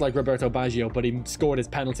hero, just like Roberto Baggio, but he scored his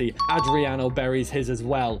penalty. Adriano buries his as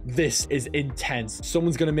well. This is intense.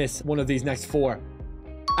 Someone's going to miss one of these next 4.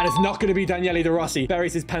 And it's not going to be Daniele De Rossi.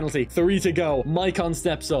 Buries his penalty. 3 to go. Maicon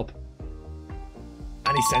steps up,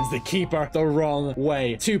 and he sends the keeper the wrong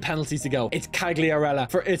way. 2 penalties to go. It's Cagliarella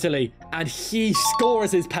for Italy, and he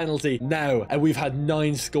scores his penalty now. And we've had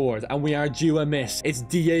 9 scored, and we are due a miss. It's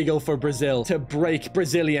Diego for Brazil to break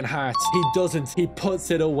Brazilian hearts. He doesn't. He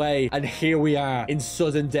puts it away, and here we are in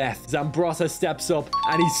sudden death. Zambrotta steps up,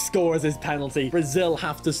 and he scores his penalty. Brazil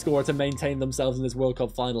have to score to maintain themselves in this World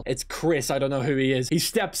Cup final. It's Chris. I don't know who he is. He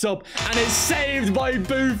steps up, and it's saved by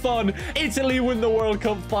Buffon. Italy win the World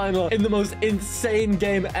Cup final in the most insane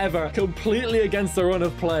game ever, completely against the run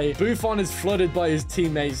of play. Buffon is flooded by his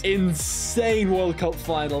teammates. Insane World Cup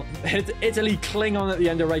final. Italy cling on at the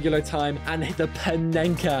end of regular time, and the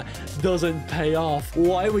Panenka doesn't pay off.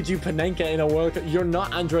 Why would you Panenka in a World Cup? You're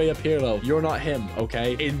not Andrea Pirlo. You're not him,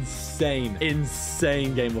 okay?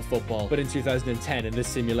 Insane game of football. But in 2010, in this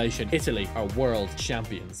simulation, Italy are world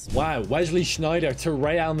champions. Wow, Wesley Sneijder to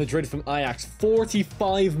Real Madrid from Ajax.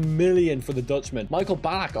 45 million for the Dutchman. Michael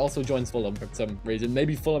Ballack also joins Fulham for some reason.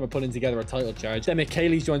 Maybe Fulham are putting together a title charge. Then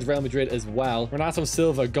Michele joins Real Madrid as well. Renato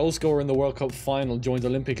Silva, goal scorer d'Or in the World Cup final, joins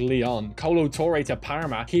Olympic Lyon. Kolo Touré to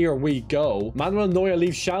Parma. Here we go. Manuel Neuer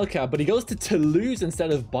leaves Schalke, but he goes to Toulouse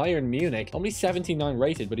instead of Bayern Munich. Only 79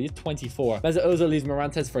 rated, but he is 24. Mesut Ozil leaves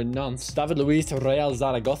Morantes for Nantes. David Luiz to Real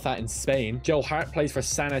Zaragoza in Spain. Joe Hart plays for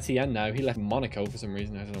Saint Etienne now. He left Monaco for some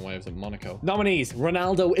reason. I don't know why he was at Monaco. Nominees.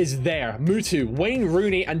 Ronaldo is there. Mutu, Wayne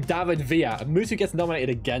Rooney, and David Villa. Mutu gets nominated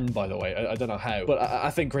again, by the way. I don't know how, but I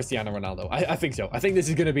think Cristiano Ronaldo. I think so. I think this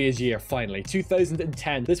is going to be his year, finally.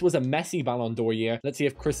 2010. This was a Messi Ballon d'Or year. Let's see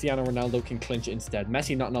if Cristiano Ronaldo can clinch it instead.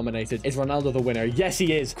 Messi not nominated. Is Ronaldo the winner? Yes,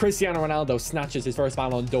 he is. Cristiano Ronaldo snatches his first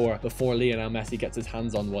Ballon d'Or before Lionel Messi gets his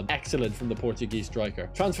hands on one. Excellent from the Portuguese striker.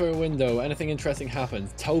 Transfer window. Anything interesting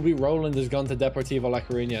happens? Toby Rowland has gone to Deportivo La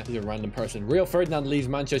Coruña. He's a random person. Rio Ferdinand leaves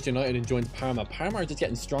Manchester United and joins Parma. Parma are just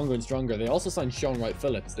getting stronger and stronger. They also signed Sean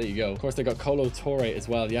Wright-Phillips. There you go. Of course, they got Kolo Touré as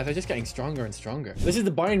well. Yeah, they're just getting stronger and stronger. This is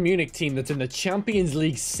the Bayern Munich team that's in the Champions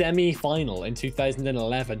League semi-final in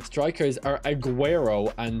 2011. Strikers are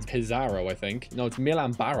Aguero and Pizarro, I think. No, it's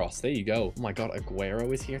Milan Barros. There you go. Oh my god,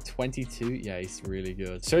 Aguero is here. 22. Yeah, he's really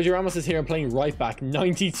good. Sergio Ramos is here and playing right back.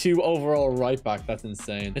 92 overall right back. That's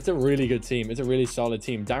insane. It's a really good team. It's a really solid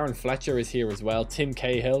team. Darren Fletcher is here as well. Tim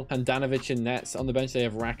Cahill, Handanovic and Nets. On the bench, they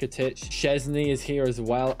have Rakitic. Szczesny is here as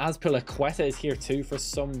well. Azpilicueta is here too for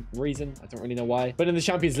some reason. I don't really know why. But in the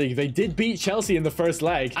Champions League, they did beat Chelsea in the first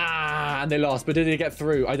leg. And they lost. But did they get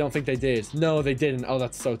through? I don't think they did. No, they didn't. Oh,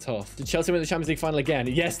 that's so tough. Did Chelsea win the Champions League final again?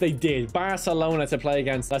 Yes, they did. Barcelona to play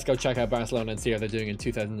against. Let's go check out Barcelona and see how they're doing in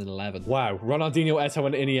 2011. Wow. Ronaldinho, Eto'o,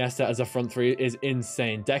 and Iniesta as a front three is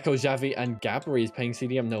insane. Deco, Xavi, and Gabri is playing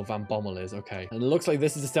CDM. No, Van Bommel is. Okay. And it looks like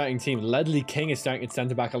this is the starting team. Ledley King is starting at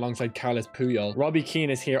centre-back alongside Carles Puyol. Robbie Keane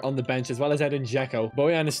is here on the bench as well as Edin Dzeko.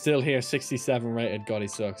 Bojan is still here. 67 rated. God, he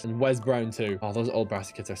sucks. And Wes Brown too. Oh, those old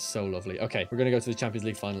Barca kids are so lovely. Okay, we're going to go to the Champions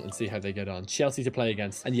League final and see how they get on. Chelsea to play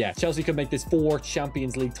against. And yeah, Chelsea could make this 4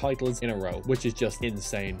 Champions League titles in a row, which is just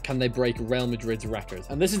insane. Can they break Real Madrid's record?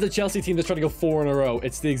 And this is the Chelsea team that's trying to go 4 in a row.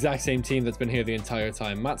 It's the exact same team that's been here the entire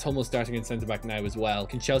time. Mats Hummels starting in centre-back now as well.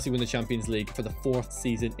 Can Chelsea win the Champions League for the 4th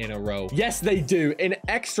season in a row? Yes, they do. In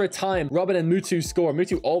extra time, Robin and Mutu score.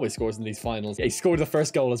 Mutu always scores in these finals. Yeah, he scored the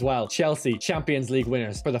first goal as well. Chelsea, Champions League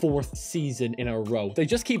winners for the 4th season in a row. They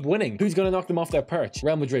just keep winning. Who's going to knock them off their perch?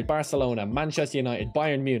 Real Madrid, Barcelona, Manchester United,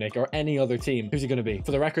 Bayern Munich, or any other team? Who's it going to be?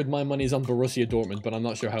 For the record, my money is on Borussia Dortmund, but I'm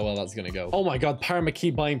not sure how well that's going to go. Oh my god, Parma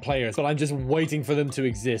keep buying players, but I'm just waiting for them to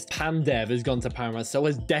exist. Pandev has gone to Parma, so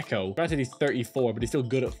has Deco. Granted, he's 34, but he's still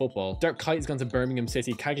good at football. Dirk Kuyt has gone to Birmingham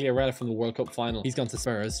City. Cagliarella from the World Cup final. He's gone to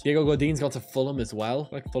Spurs. Diego Godin's gone to Fulham as well.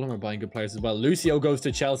 Like, Fulham are buying good players as well. Lucio goes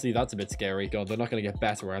to Chelsea. That's a bit scary. God, they're not going to get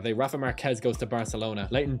better, are they? Rafa Marquez goes to Barcelona.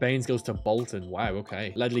 Leighton Baines goes to Bolton. Wow,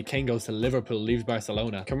 okay. Ledley King goes to Liverpool, leaves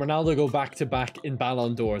Barcelona. Can Ronaldo go back-to-back in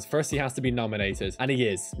Ballon d'Ors? First, he has to be nominated, and he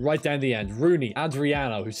is. Right down the end. Rooney,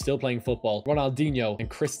 Adriano, who's still playing football, Ronaldinho, and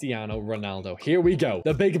Cristiano Ronaldo. Here we go.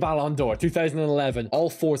 The big Ballon d'Or, 2011. All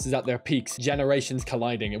forces at their peaks. Generations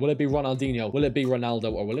colliding. Will it be Ronaldinho? Will it be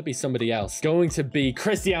Ronaldo? Or will it be somebody else? Going to be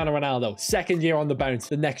Cristiano Ronaldo. 2nd year on the bounce.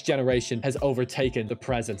 The next generation has overtaken the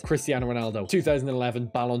present. Cristiano Ronaldo, 2011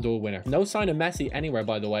 Ballon d'Or winner. No sign of Messi anywhere,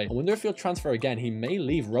 by the way. I wonder if he'll transfer again. He may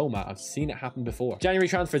leave Roma. I've seen it happen before. January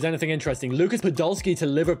transfers. Anything interesting? Lucas Podolski to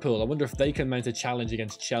Liverpool. I wonder if they can mount a challenge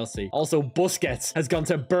against Chelsea. Also, Busquets has gone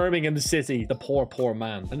to Birmingham City. The poor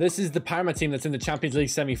man. And this is the Parma team that's in the Champions League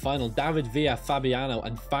semi-final. David Villa, Fabiano,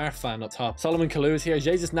 and Farfan up top. Solomon Kalou is here.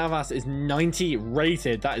 Jesus Navas is 90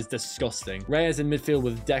 rated. That is disgusting. Reyes in midfield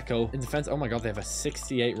with Deco. In defense, oh my god, they have a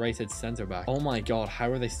 68 rated centre-back. Oh my god, how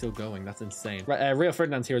are they still going? That's insane. Rio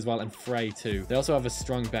Ferdinand's here as well, and Frey too. They also have a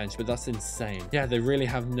strong bench, but that's insane. Yeah, they really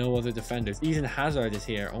have no other defenders. Eden Hazard is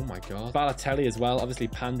here. Oh my god. Balotelli as well. Obviously,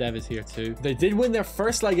 Pandev is here too. They did win their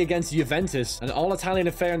first leg against Juventus, an all-Italian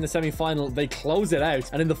affair in the semi-final. They close it out,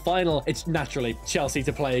 and in the final, it's naturally Chelsea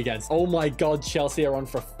to play against. Oh my god, Chelsea are on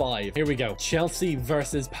for 5. Here we go. Chelsea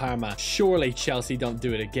versus Parma. Surely Chelsea don't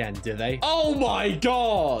do it again, do they? Oh my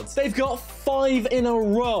god! They've got 5 in a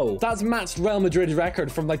row. That's matched Real Madrid's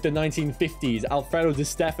record from like the 1950s, Alfredo Di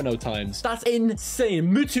Stefano times. That's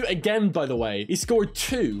insane. Mutu again, by the way. He scored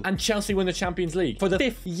 2, and Chelsea win the Champions League for the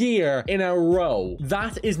 5th year in a row.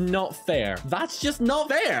 That is not fair. That's just not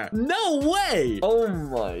fair. No way. Oh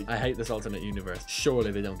my. I hate this alternate universe.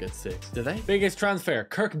 Surely they don't get 6. Do they? Biggest transfer,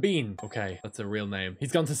 Kirk Bean. Okay, that's a real name.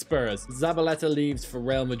 He's gone to Spurs. Zabaleta leaves for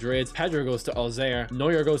Real Madrid. Pedro goes to Auxerre.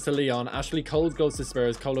 Neuer goes to Lyon. Ashley Cole goes to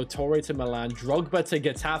Spurs. Kolo Touré to Milan. Drogba to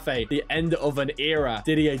Getafe. The end of an era.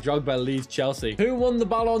 Didier Drogba leaves Chelsea. Who won the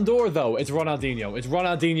Ballon d'Or though? It's Ronaldinho. It's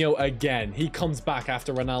Ronaldinho again. He comes back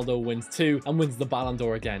after Ronaldo wins 2 and wins the Ballon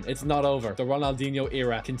d'Or again. It's not over. The Ronaldinho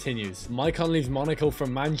era continues. Maicon leaves Monaco for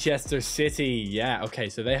Manchester City. Yeah, okay,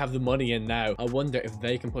 so they have the money in now. I wonder if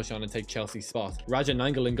they can push on and take Chelsea's spot. Raja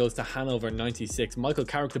Nainggolan goes to Hanover 96. Michael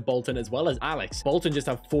Carrick to Bolton, as well as Alex. Bolton just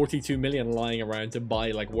have 42 million lying around to buy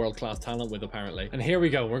like world-class talent with, apparently. And here we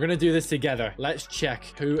go. We're gonna do this together. Let's check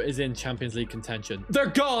who is in Champions League contention. They're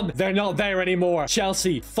gone. They're not there anymore.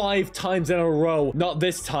 Chelsea 5 times in a row. Not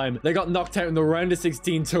this time. They got knocked out in the round of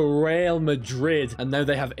 16 to Real Madrid, and now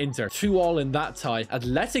they have Inter. 2-2 in that tie.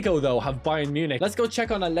 Atletico though have Bayern Munich. Let's go check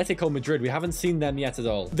on Atletico Madrid. We haven't seen them yet at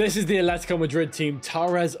all. This is the Atletico Madrid team.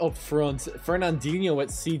 Torres up front, Fernandinho at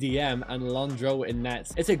CDM, and Londro in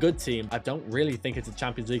nets. It's a good team. I don't really think it's a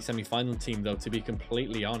Champions League semi-final team though, to be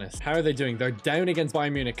completely honest. How are they doing? They're down against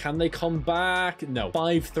Bayern Munich. Can they come back? No.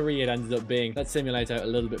 5-3 it ended up being. Let's simulate out a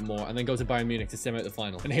little bit more and then go to Bayern Munich to sim out the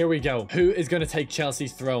final. And here we go. Who is going to take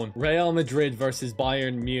Chelsea's throne? Real Madrid versus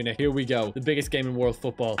Bayern Munich. Here we go. The biggest game in world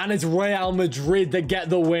football. And it's Real Madrid that get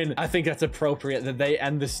the win. I think that's appropriate that they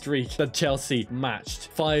end the streak that Chelsea matched.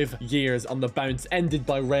 5 years on the bounce ended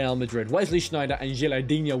by Real Madrid. Wesley Sneijder and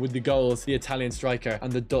Jarradhd with the goals. The Italian striker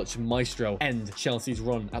and the Dutch maestro end Chelsea's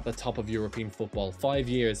run at the top of European football. 5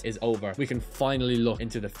 years is over. We can finally look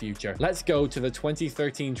into the future. Let's go to the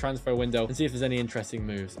 2013 transfer window and see if there's any interesting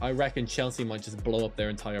moves. I reckon Chelsea might just blow up their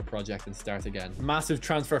entire project and start again. Massive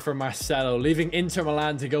transfer for Marcelo, leaving Inter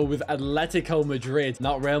Milan to go with Atletico Madrid,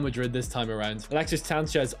 not Real Madrid this time around. Alexis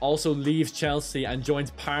Sanchez also leaves Chelsea and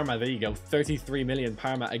joins Parma. There you go, 33 million.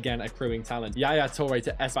 Parma again accruing talent. Yaya Toure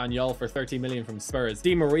to Espanyol for 30 million from Spurs.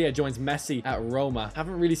 Di Maria joins Messi at Roma.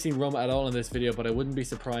 Haven't really seen Roma at all in this video, but I wouldn't be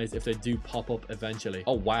surprised if they do pop up eventually.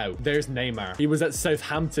 Oh wow, there's Neymar. He was at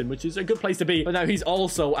Southampton, which is a good place to be, but now he's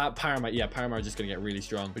also at Parma. Yeah, Parma are just gonna get really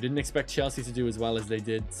strong. We didn't expect Chelsea to do as well as they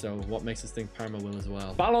did, so what makes us think Parma will as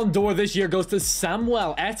well? Ballon d'Or this year goes to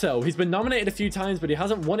Samuel Eto'o. He's been nominated a few times, but he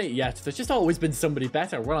hasn't won it yet. There's just always been somebody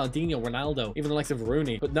better. Ronaldinho, Ronaldo, even the likes of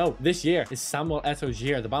Rooney. But no, this year is Samuel Eto'o's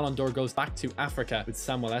year. The Ballon d'Or goes back to Africa with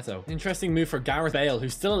Samuel Eto'o. Interesting move for Gareth Bale,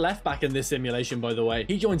 who's still a left back in this simulation, by the way.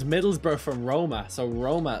 He joins Middlesbrough from Roma, so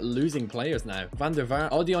Roma losing players now. Van der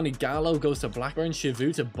Vaart, Odion Ighalo goes to Blackburn,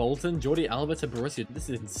 Chivu to Bolton, Jordi Alba to Borussia. This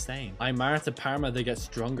is insane. Aymar to Parma, they get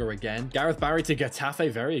stronger again. Gareth Barry to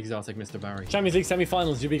Getafe, very exotic, Mr. Barry. Champions League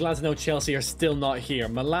semi-finals, you'll be glad to know Chelsea are still not here.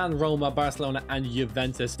 Milan, Roma, Barcelona, and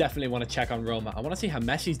Juventus. Definitely want to check on Roma. I want to see how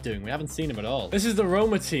Messi's doing. We haven't seen him at all. This is the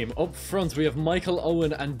Roma team. Up front, we have Michael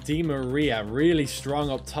Owen and Di Maria, really strong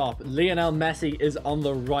up top. Lionel Messi is on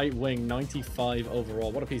the right wing, 95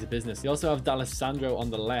 overall. What a piece of business. You also have D'Alessandro on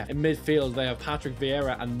the left. In midfield, they have Patrick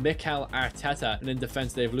Vieira and Mikel Arteta. And in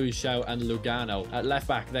defense, they have Luis Shaw and Lugano. At left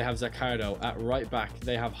back, they have Zaccardo. At right back,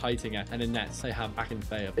 they have Heitinga. And in nets, they have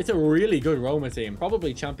Akinfeev. It's a really good Roma team.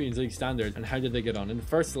 Probably Champions League standard. And how did they get on? In the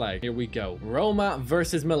first leg, here we go. Roma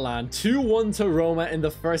versus Milan. 2-1 to Roma in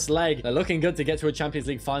the first leg. They're looking good to get to a Champions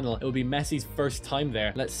League final. It will be Messi's first time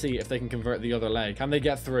there. Let's see if they can convert the other leg. Can they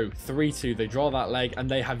get through? 3-2. They draw that leg and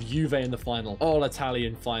they have Juve in the final. All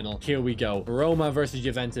Italian final. Here we go. Roma versus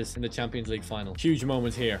Juventus in the Champions League final. Huge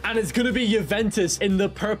moment here. And it's going to be Juventus in the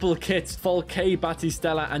purple kit. Folke,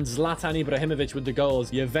 Battistella, and Zlatan Ibrahimovic with the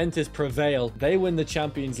goals. Juventus prevail. They win the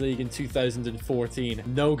Champions League in 2014.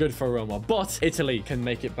 No good for Roma, but Italy can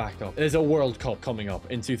make it back up. There's a World Cup coming up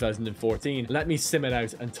in 2014. Let me sim it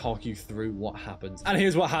out and talk you through what happens. And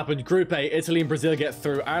here's what happened. Group A, Italy and Brazil get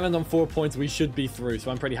through. Ireland on 4 points. We should be through,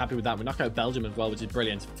 so I'm pretty happy with that. We knock out Belgium as well, which is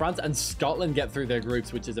brilliant. France and Scotland get through their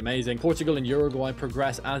groups, which is amazing. Portugal and Uruguay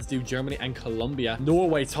progress, as do Germany and Colombia.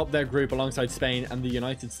 Norway top their group alongside Spain, and the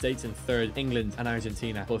United States in third. England and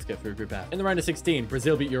Argentina both get through Group F. In the round of 16,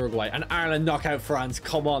 Brazil beat Uruguay, and Ireland knock out France.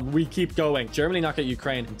 Come on, we keep going. Germany knock out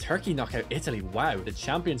Ukraine, and Turkey knock out Italy. Wow, the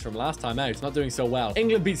champions from last time out, not doing so well.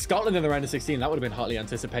 England beat Scotland in the round of 16. That would have been hotly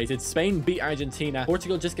anticipated. Spain beat Argentina.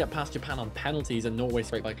 Portugal just get past Japan on penalties, and Norway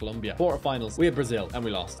straight by Colombia. Quarterfinals, we had Brazil, and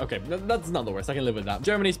we lost. Okay, that's not the worst. I can live with that.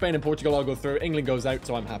 Germany, Spain, and Portugal all go through. England goes out,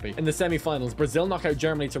 so I'm happy. In the semi-finals, Brazil knock out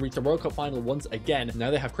Germany to reach the World Cup final once again.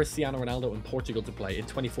 Now they have Cristiano Ronaldo and Portugal to play in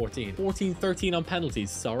 2014. 14-13 on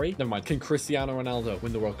penalties. Sorry. Never mind. Can Cristiano Ronaldo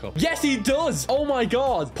win the World Cup? Yes, he does! Oh my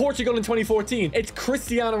god. Portugal in 2014. It's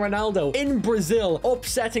Cristiano Ronaldo in Brazil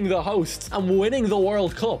upsetting the hosts and winning the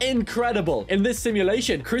World Cup. Incredible. In this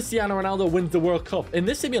simulation, Cristiano Ronaldo wins the World Cup. In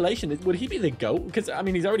this simulation, would he be the GOAT? Because, I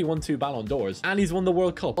mean, he's already won 2 Ballon d'Ors and he's won the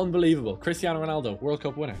World Cup. Unbelievable. Cristiano Ronaldo, World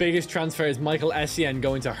Cup winner. Biggest transfer is Michael Essien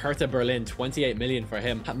going to Hertha Berlin. 28 million for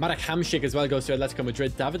him. Marek Hamšík as well goes to Atletico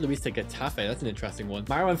Madrid. David Luiz to Getafe. That's an interesting one.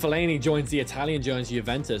 Marwan Fellaini joins the Italian giants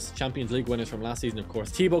Juventus. Champions League winners from last season, of course.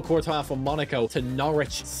 Thibaut Courtois from Monaco to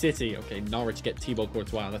Norwich City. Okay, Norwich get Thibaut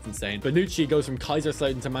Courtois. That's insane. Bonucci goes from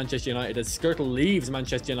Kaiserslautern to Manchester United as Skirtle leaves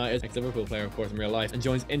Manchester United, ex-Liverpool player, of course, in real life, and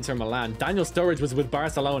joins Inter Milan. Daniel Sturridge was with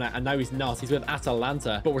Barcelona Barcelona, and now he's not. He's with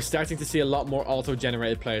Atalanta, but we're starting to see a lot more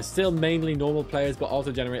auto-generated players. Still mainly normal players, but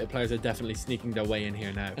auto-generated players are definitely sneaking their way in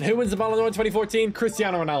here now. And who wins the Ballon d'Or in 2014?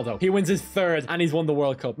 Cristiano Ronaldo. He wins his third, and he's won the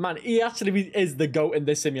World Cup. Man, he actually is the GOAT in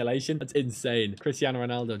this simulation. That's insane. Cristiano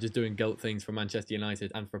Ronaldo just doing GOAT things for Manchester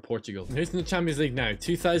United and for Portugal. And who's in the Champions League now?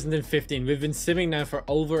 2015. We've been simming now for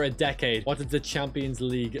over a decade. What does the Champions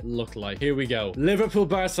League look like? Here we go. Liverpool,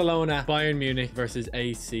 Barcelona, Bayern Munich versus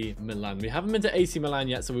AC Milan. We haven't been to AC Milan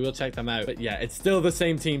yet, so we will check them out. But yeah, it's still the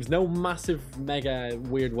same teams. No massive, mega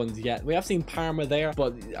weird ones yet. We have seen Parma there,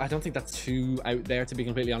 but I don't think that's too out there, to be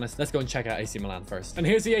completely honest. Let's go and check out AC Milan first. And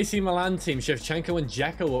here's the AC Milan team. Shevchenko and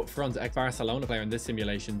Dzeko up front, ex-Barcelona player in this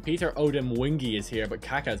simulation. Peter Odemwingie is here, but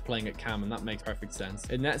Kaká is playing at cam, and that makes perfect sense.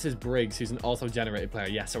 It nets is Briggs, who's an auto-generated player.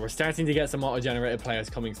 Yeah, so we're starting to get some auto-generated players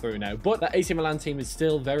coming through now. But that AC Milan team is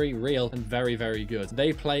still very real and very, very good.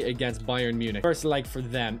 They play against Bayern Munich. First leg for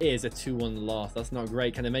them is a 2-1 loss. That's not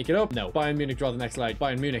great. Can they make it up? No. Bayern Munich draw the next leg.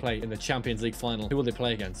 Bayern Munich play in the Champions League final. Who will they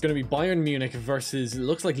play against? It's going to be Bayern Munich versus,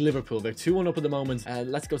 looks like Liverpool. They're 2-1 up at the moment.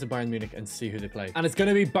 Let's go to Bayern Munich and see who they play. And it's going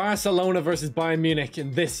to be Barcelona versus Bayern Munich,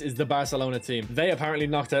 and this is the Barcelona team. They apparently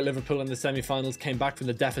knocked out Liverpool in the semi-finals, came back from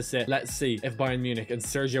the deficit. Let's see if Bayern Munich and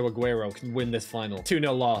Sergio Aguero can win this final.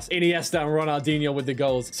 2-0 loss. Iniesta and Ronaldinho with the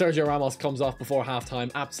goals. Sergio Ramos comes off before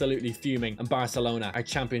halftime, absolutely fuming, and Barcelona are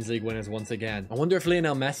Champions League winners once again. I wonder if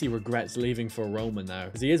Lionel Messi regrets leaving for Roma now,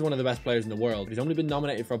 because he is one of the best players in the world. He's only been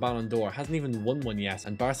nominated for a Ballon d'Or, hasn't even won one yet,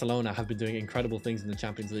 and Barcelona have been doing incredible things in the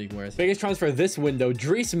Champions League. Whereas biggest transfer this window,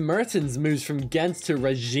 Dries Mertens moves from Ghent to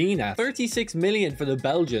Regina. 36 million for the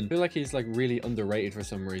Belgian. I feel like he's like really underrated for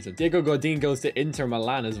some reason. Diego Godin goes to Inter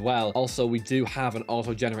Milan as well. Also, we do have an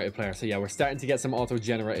auto-generated player, so yeah, we're starting to get some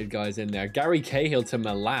auto-generated guys in there. Gary Cahill to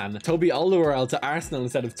Milan. Toby Alderweireld to Arsenal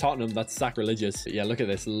instead of Tottenham. That's sacrilegious. But yeah, look at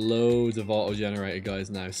this. Loads of auto-generated guys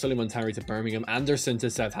now. Suleiman Tari to Birmingham. Anderson to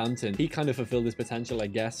Southampton. He kind of fulfilled his potential, I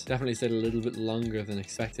guess. Definitely stayed a little bit longer than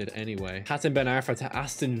expected anyway. Hatem Ben Arfa to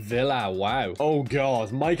Aston Villa. Wow. Oh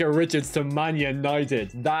god. Micah Richards to Man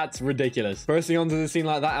United. That's ridiculous. Bursting onto the scene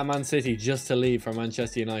like that at Man City just to leave for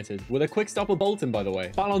Manchester United. With a quick stop of Bolton, by the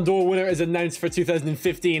way. Ballon d'Or winner is announced for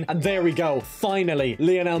 2015. And there we go. Finally,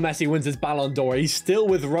 Lionel Messi wins his Ballon d'Or. He's still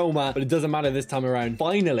with Roma, but it doesn't matter this time around.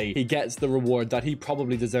 Finally, he gets the reward that he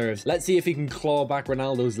probably deserves. Let's see if he can claw back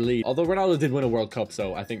Ronaldo's lead. Although Ronaldo did win a World Cup,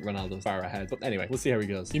 so I think Ronaldo's far ahead. But anyway, we'll see how he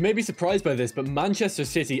goes. You may be surprised by this, but Manchester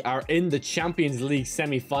City are in the Champions League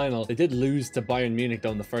semi-final. They did lose to Bayern Munich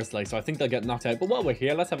though in the first leg, so I think they'll get knocked out. But while we're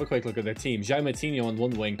here, let's have a quick look at their team. João Moutinho on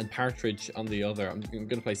one wing and Partridge on the other. I'm going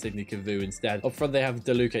to play Sidney Cavou instead. Up front, they have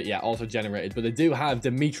De Luca, yeah, auto-generated, but they do have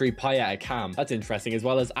Dimitri Payet at cam. That's interesting, as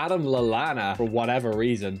well as Adam Lallana for whatever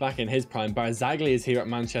reason. Back in his prime. Barzagli is here at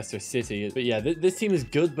Manchester City. But yeah, this team is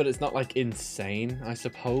good, but it's not like insane, I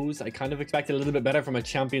suppose. I kind of expect a little bit better from a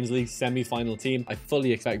Champions League semi-final team. I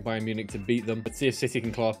fully expect Bayern Munich to beat them. Let's see if City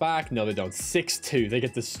can claw it back. No, they don't. 6-2. They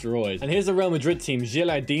get destroyed. And here's the Real Madrid team.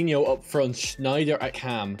 Gilardino up front. Schneider at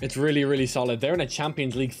cam. It's really, really solid. They're in a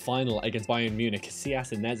Champions League final against Bayern Munich.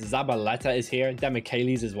 Casillas in nets. Zabaleta is here.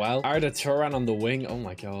 Demichelis as well. Arda Turan on the wing. Oh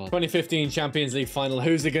my god. 2015 Champions League final.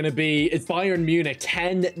 Who's it going to be? It's Bayern Munich.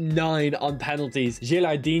 10-9 on penalties.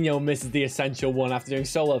 Gilardino misses the essential one after doing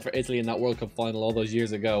so well for Italy in that World Cup final all those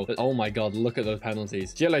years ago. But oh my god, look at those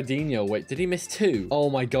penalties. Gilardino, wait, did he miss 2? Oh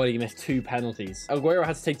my god, he missed 2 penalties. Aguero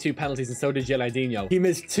had to take 2 penalties and so did Gilardino. He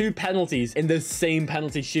missed 2 penalties in the same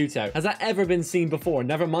penalty shootout. Has that ever been seen before?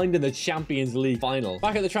 Never mind in the Champions League final.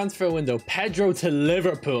 Back at the transfer window, Pedro to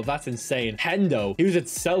Liverpool. That's insane. Hendo, he was at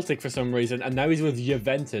Celtic for some reason and now he's with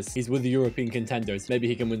Juventus. He's with the European contenders. Maybe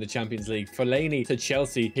he can win the Champions League. Fellaini to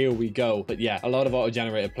Chelsea. Here we go. But yeah, a lot of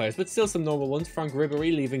auto-generated players, but still some normal ones. Frank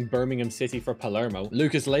Ribery leaving Birmingham City for Palermo.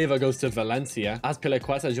 Lucas Leiva goes to Valencia.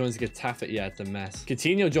 Azpilicueta joins Getafe. Yeah, it's a mess.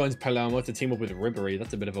 Coutinho joins Palermo to team up with Ribery.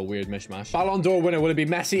 That's a bit of a weird mishmash. Ballon d'Or winner, will it be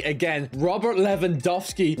Messi again? Robert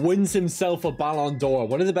Lewandowski wins himself a Ballon d'Or.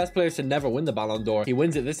 One of the best players to never win the Ballon d'Or. He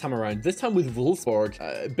wins it this time around. This time with Wolfsburg.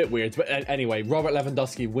 A bit weird, but anyway, Robert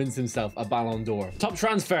Lewandowski wins himself a Ballon d'Or. Top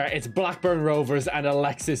transfer, it's Blackburn Rovers and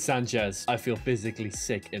Alexis Sanchez. I feel physically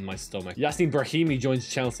sick in my stomach. Yassin Brahimi joins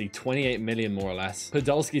Chelsea. 28 million more or less.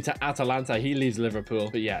 Podolski to Atalanta. He leaves Liverpool.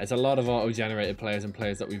 But yeah, it's a lot of auto-generated players and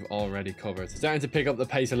players that we've already covered. Starting to pick up the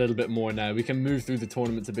pace a little bit more now. We can move through the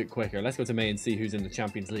tournaments a bit quicker. Let's go to May and see who's in the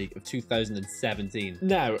Champions League of 2017.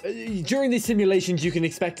 Now, during these simulations, you can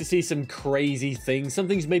expect to see some crazy things. Some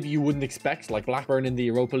things maybe you wouldn't expect, like Blackburn in the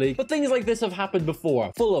Europa League. But things like this have happened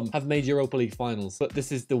before. Fulham have made Europa League finals. But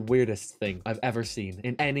this is the weirdest thing I've ever seen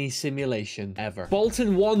in any simulation ever.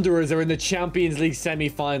 Bolton Wanderers are in the Champions League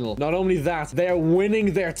semi-final. Not only that, they are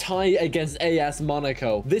winning their tie against AS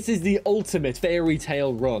Monaco. This is the ultimate this fairy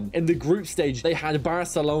tale run. In the group stage, they had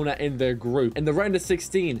Barcelona in their group. In the round of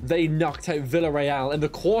 16, they knocked out Villarreal. In the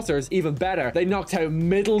quarters, even better, they knocked out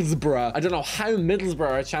Middlesbrough. I don't know how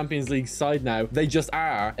Middlesbrough are a Champions League side now. They just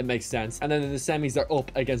are. It makes sense. And then in the semis, they're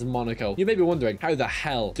up against Monaco. You may be wondering, how the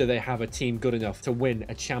hell do they have a team good enough to win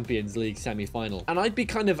a Champions League semi-final? And I'd be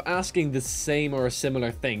kind of asking the same or a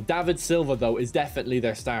similar thing. David Silva, though, is definitely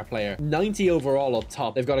their star player. 90 overall up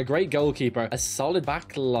top. They've got a great goalkeeper, a solid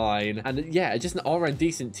back line, and yeah, just an all-round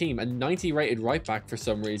decent team. A 90 rated right back for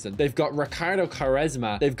some reason. They've got Ricardo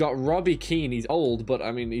Quaresma. They've got Robbie Keane. He's old, but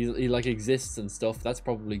I mean, he like exists and stuff. That's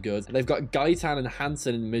probably good. They've got Gaetan and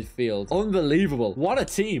Hansen in midfield. Unbelievable. What a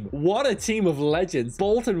team. What a team of legends.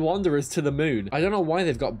 Bolton Wanderers to the moon. I don't know why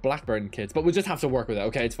they've got Blackburn kits, but we'll just have to work with it.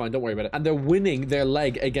 Okay, it's fine. Don't worry about it. And they're winning their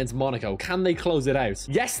leg against Monaco. Can they close it out?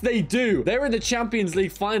 Yes, they do. They're in the Champions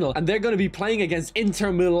League final, and they're going to be playing against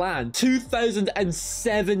Inter Milan.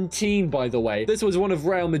 2017, by the way. This was one of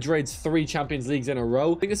Real Madrid's 3 Champions Leagues in a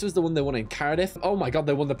row. I think this was the one they won in Cardiff. Oh my God,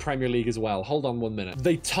 they won the Premier League as well. Hold on 1 minute.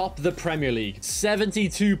 They topped the Premier League.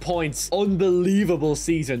 72 points. Unbelievable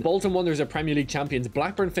season. Bolton Wanderers are Premier League champions.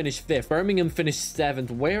 Blackburn finished 5th. Birmingham finished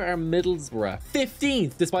 7th. Where are Middlesbrough?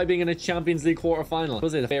 15th, despite being in a Champions League quarter-final.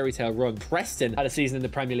 Was it a fairy tale run? Preston had a season in the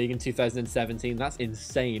Premier League in 2017. That's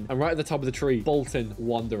insane. And right at the top of the tree, Bolton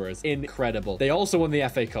Wanderers. Incredible. They also won the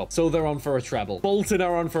FA Cup, so they're on for a treble. Bolton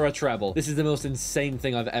are on for a treble. This is the most insane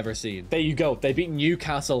thing I've ever seen. There you go. They beat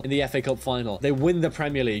Newcastle in the FA Cup final. They win the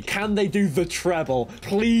Premier League. Can they do the treble?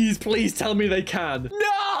 Please, please tell me they can.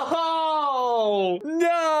 No!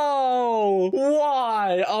 No!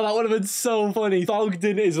 Why? Oh, that would have been so funny.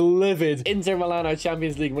 Bogdan is livid. Inter Milan are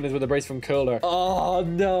Champions League winners with a brace from Kohler. Oh,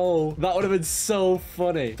 no. That would have been so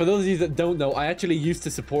funny. For those of you that don't know, I actually used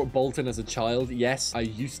to support Bolton as a child. Yes, I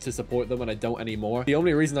used to support them, and I don't anymore. The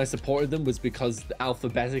only reason I supported them was because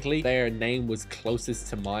alphabetically, their name was closest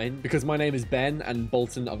to mine. Because my name is Ben, and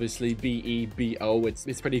Bolton, obviously, B-E-B-O.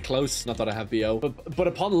 It's pretty close. Not that I have B-O. But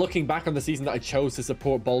upon looking back on the season that I chose to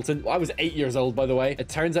support Bolton, I was 8 years old, by the way. It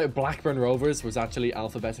turns out Blackburn Rovers was actually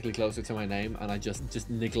alphabetically closer to my name, and I just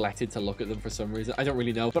neglected to look at them for some reason. I don't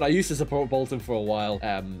really know, but I used to support Bolton for a while.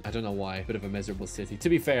 I don't know why. Bit of a miserable city. To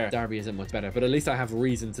be fair, Derby isn't much better, but at least I have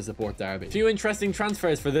reason to support Derby. Few interesting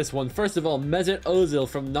transfers for this one. First of all, Mesut Ozil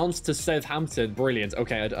from Nantes to Southampton. Brilliant.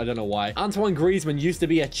 Okay, I don't know why. Antoine Griezmann used to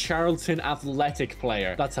be a Charlton Athletic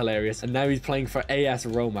player. That's hilarious. And now he's playing for AS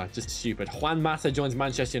Roma. Just stupid. Juan Mata joins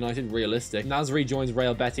Manchester United. Realistic. Nasri joins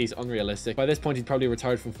Real Betis. Unrealistic. By this point, he'd probably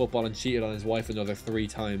retired from football and cheated on his wife another 3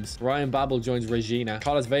 times. Ryan Babel joins Regina.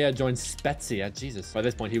 Carlos Vela joins Spezia. Jesus. By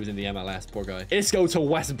this point, he was in the MLS. Poor guy. Isco to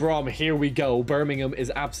West Brom. Here we go. Birmingham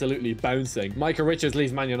is absolutely bouncing. Micah Richards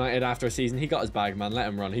leaves Man United after a season. He got his bag, man. Let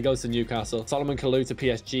him run. He goes to Newcastle. Solomon Kalou to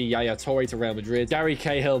PSG. Yaya Toure to Real Madrid. Gary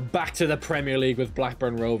Cahill back to the Premier League with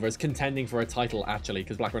Blackburn Rovers, contending for a title, actually,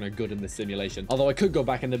 because Blackburn are good in this simulation. Although I could go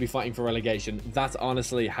back and they'll be fighting for relegation. That's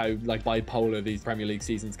honestly how, like, bipolar these Premier League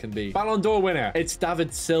seasons can be. Ballon d'Or winner. It's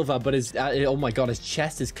David Silva, but his, oh my God, his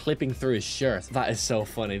chest is clipping through his shirt. That is so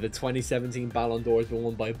funny. The 2017 Ballon d'Or has been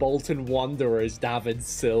won by Bolton Wanderers David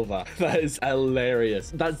Silva. That is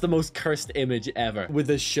hilarious. That's the most cursed image ever, with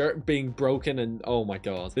the shirt being broken, and oh my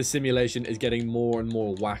God. This simulation is getting more and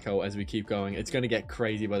more wacko as we keep going. It's going to get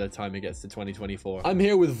crazy by the time it gets to 2024. I'm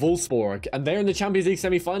here with Wolfsburg, and they're in the Champions League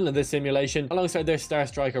semi-final in this simulation, alongside their star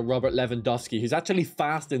striker Robert Lewandowski, who's actually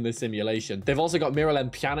fast in this simulation. They've also got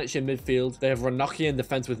Miralem Pjanic in midfield. They have Ranocchia in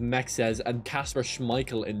defense with Mexes and Kasper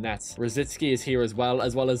Schmeichel in nets. Rosicki is here as well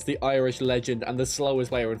as the Irish legend and the slowest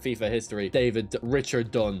player in FIFA history, David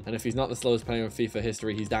Richard Dunn. And if he's not the slowest player in FIFA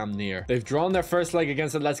history, he's damn near. They've drawn their first leg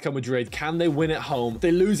against Atletico Madrid. Can they win at home?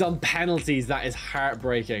 They lose on penalties. That is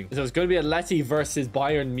heartbreaking. So it's going to be Atleti versus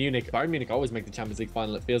Bayern Munich. Bayern Munich always make the Champions League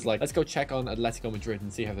final, it feels like. Let's go check on Atletico Madrid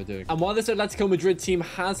and see how they're doing. And while this Atletico Madrid team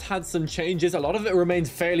has had some changes, a lot of it remains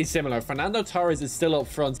fairly similar. Fernando Torres is still up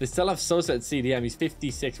front. They still have Sosa at CDM. He's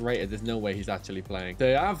 56 rated. There's no way he's actually playing.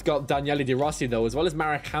 They have got Daniele De Rossi, though, as well as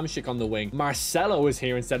Marek Hamšík on the wing. Marcelo is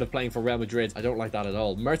here instead of playing for Real Madrid. I don't like that at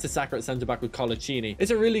all. Mertesacker at centre-back with Colaccini.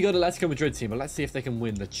 It's a really good Atletico Madrid team, but let's see if they can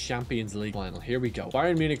win the Champions League final. Here we go.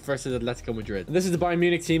 Bayern Munich versus Atletico Madrid. And this is the Bayern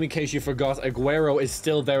Munich team, in case you forgot. Aguero is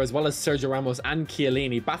still there, as well as Sergio Ramos and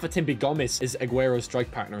Chiellini. Bafétimbi Gomis is Aguero's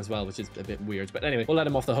strike partner as well, which is a bit weird. But anyway, we'll let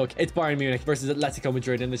him off the hook. It's Bayern Munich versus Atletico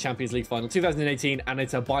Madrid in the Champions League final 2018, and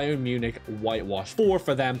it's a Bayern Munich whitewash. 4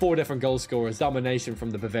 for them, 4 different goal scorers, domination from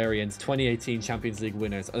the Bavarians, 2018 Champions League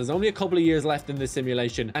winners. There's only a couple of years left in this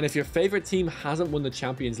simulation, and if your favorite team hasn't won the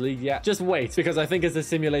Champions League yet, just wait, because I think as the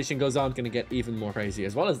simulation goes on, it's going to get even more crazy.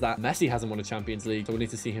 As well as that, Messi hasn't won a Champions League, so we need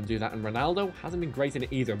to see him do that, and Ronaldo hasn't been great in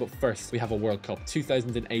it either. But first, we have a World Cup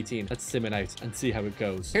 2018. Let's sim it out and see how it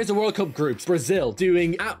goes. Here's the World Cup groups. Brazil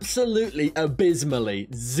doing absolutely abysmally.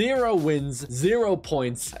 0 wins, 0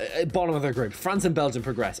 points, bottom of their group. France and Belgium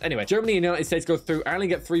progress. Anyway, Germany and United States go through. Ireland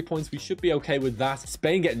get 3 points. We should be okay with that.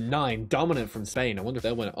 Spain get 9, dominant from Spain. I wonder if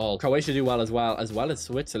they'll win it all. Croatia do well as well as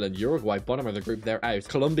Switzerland. Uruguay, bottom of the group, they're out.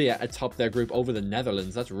 Colombia atop their group over the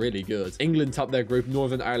Netherlands. That's really good. England top their group.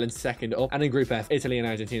 Northern Ireland second up. And in Group F, Italy and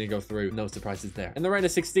Argentina go through. No surprises there. In the round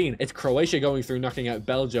of 16, it's Croatia going through, knocking out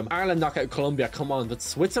Belgium. Ireland knock out Colombia. Come on. But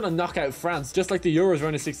Switzerland knock out France, just like the Euros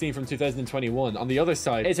round of 16 from 2021. On the other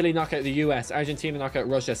side, Italy knock out the US. Argentina knock out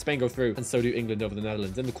Russia. Spain go through. And so do England over the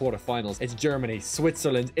Netherlands. In the quarterfinals, it's Germany,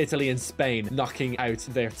 Switzerland, Italy, and Spain knocking out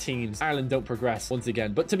their teams. Ireland don't progress once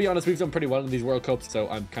again. But to be honest, we've done pretty well in these World Cups, so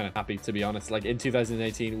I'm kind of happy, to be honest. Like in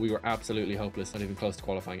 2018, we were absolutely hopeless, not even close to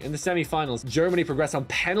qualifying. In the semi-finals, Germany progress on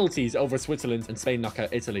penalties over Switzerland, and Spain knock out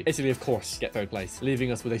Italy. Italy, of course, get 3rd place,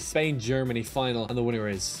 leaving us with a Spain-Germany final, and the winner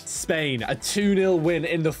is Spain. A 2-0 win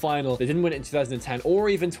in the final. They didn't win it in 2010 or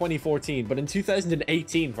even 2014, but in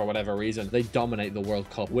 2018, for whatever reason, they dominate the World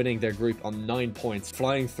Cup, winning their group on 9 points,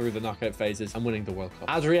 flying through the knockout phases, and winning the World Cup.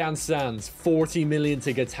 Adrian Sanz, 40 million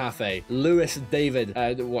to Getafe. Luis David,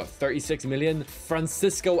 36 million.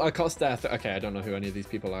 Francisco Acosta, okay, I don't know who any of these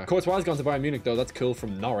people are. Courtois has gone to Bayern Munich, though. That's cool,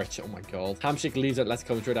 from Norwich. Oh my god. Hamsik leaves at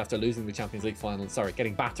Atletico Madrid after losing the Champions League final. Sorry,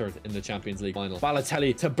 getting battered in the Champions League final.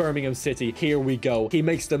 Balotelli to Birmingham City. Here we go. He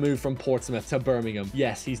makes the move from Portsmouth to Birmingham.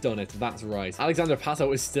 Yes, he's done it. That's right. Alexander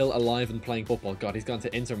Pato is still alive and playing football. God, he's gone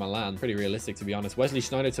to Inter Milan. Pretty realistic, to be honest. Wesley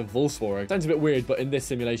Sneijder to Wolfsburg. Sounds a bit weird, but in this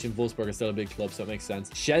simulation, Wolfsburg is still a big club, so it makes sense.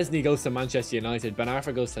 Szczesny goes to Manchester United. Ben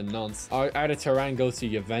Arfa goes to Nantes. Arda Turan goes to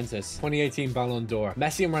Juventus. 2018 Ballon d'Or.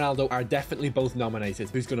 Messi and Ronaldo are definitely both nominated.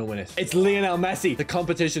 Who's going to win it? It's Lionel Messi. The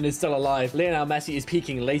competition is still alive. Lionel Messi is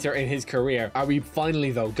peaking later in his career. Are we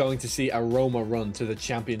finally, though, going to see a Roma run to the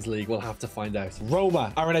Champions League? We'll have to find out.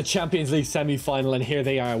 Roma are in a Champions League semi-final, and here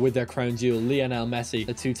they are with their crown jewel, Lionel Messi,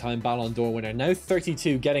 the 2-time Ballon d'Or winner. Now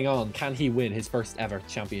 32, getting on. Can he win his first ever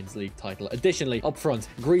Champions League title? Additionally, up front,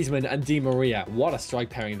 Griezmann and Di Maria. What a strike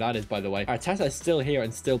pairing that is, by the way. Arteta is still here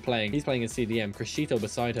and still playing. He's playing in CDM. Crescito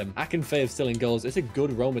beside him. Akinfeev still in goals. It's a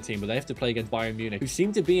good Roma team, but they have to play against Bayern Munich, who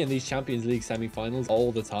seem to be in these Champions League semi-finals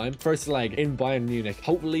all the time. First leg in Bayern Munich.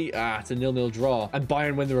 Hopefully, it's a 0-0 draw, and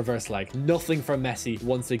Bayern win the reverse leg. Nothing from Messi.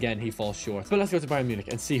 Once again, he falls short. But let's go to Bayern Munich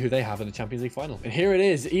and see who they have in the Champions League final. And here it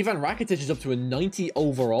is. Ivan Rakitic is up to a 90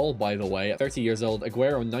 overall, by the way. At 30 years old.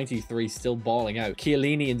 Aguero, 93, still balling out.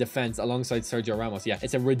 Chiellini in defense alongside Sergio Ramos. Yeah,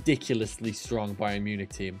 it's a ridiculously strong Bayern Munich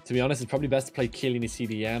team. To be honest, it's probably best to play Chiellini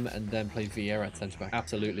CDM and then play Vieira at centre back.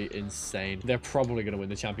 Absolutely insane. They're probably going to win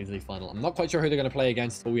the Champions League final. I'm not quite sure who they're going to play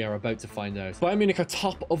against, but we are about to find out. Bayern Munich are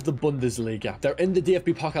top of the Bundesliga. They're in the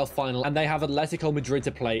DFB Pokal final, and they have Atletico Madrid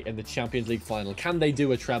to play in the Champions League final. Can they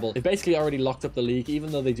do a treble? They've basically already locked up the league,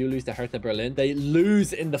 even though they do lose to Hertha Berlin. They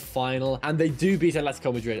lose in the final, and they do beat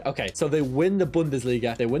Atletico Madrid. Okay, so they win the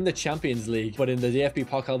Bundesliga, they win the Champions League, but in the DFB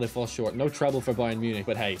Pokal, they fall short. No treble for Bayern Munich,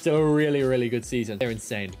 but hey, still a really, really good season. They're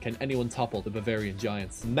insane. Can anyone topple the Bavarian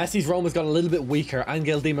Giants? Messi's Roma's got a little bit weaker.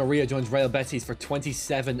 Angel Di Maria joins Real Betis for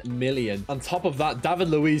 27 million. On top of that, David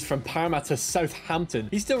Luiz from Parma to Southampton.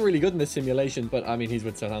 He's still really good in this simulation, but I mean, he's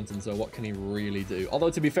with Southampton, so what can he really do? Although,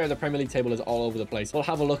 to be fair, the Premier League table is all over the place. We'll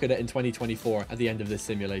have a look at it in 2024 at the end of this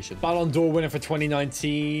simulation. Ballon d'Or winner for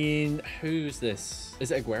 2019. Who's this?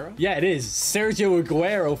 Is it Aguero? Yeah, it is. Sergio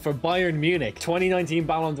Aguero for Bayern Munich. 2019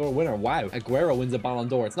 Ballon d'Or winner. Wow. Aguero wins a Ballon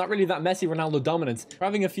d'Or. It's not really that Messi Ronaldo dominance. We're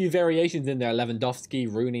having a few variations in there.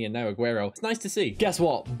 Lewandowski, Rooney, and now Aguero. It's nice to see. Guess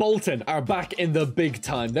what? Bolton are back in the big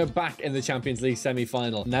time. They're back in the Champions League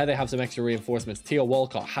semi-final. Now they have some extra reinforcements. Theo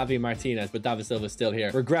Walcott, Javi Martinez, but David Silva's still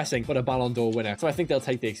here. Regressing, but a Ballon d'Or winner. So I think they'll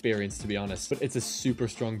take the experience, to be honest. But it's a super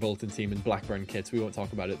strong Bolton team in Blackburn kits. We won't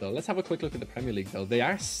talk about it, though. Let's have a quick look at the Premier League, though. They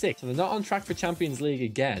are 6th, so they're not on track for Champions League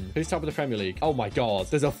again. Who's top of the Premier League? Oh my god.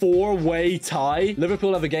 There's a 4-way tie.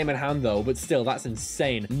 Liverpool have a game in hand, though, but still, that's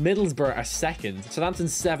insane. Middlesbrough are 2nd. Southampton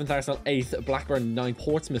 7th, Arsenal 8th, Blackburn 9th,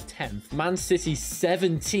 Portsmouth 10th. Man City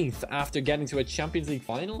 17th after getting to a Champions League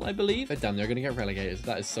final, I believe. But damn, they're going to get relegated.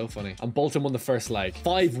 That is so funny. And Bolton won the first leg.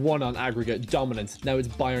 5-1 on aggregate. Dominant. Now it's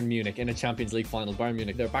Bayern Munich in a Champions League final. Bayern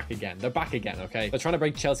Munich, they're back again. They're back again, okay? They're trying to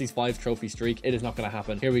break Chelsea's 5-trophy streak. It is not going to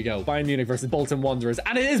happen. Here we go. Bayern Munich versus Bolton Wanderers.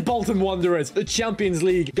 And it is Bolton Wanderers. The Champions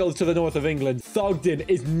League goes to the north of England. Thogden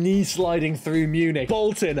is knee sliding through Munich.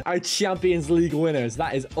 Bolton are Champions League winners.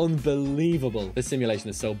 That is unbelievable. This simulation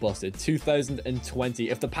is so busted. 2020.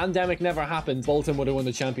 If the pandemic never happened, Bolton would have won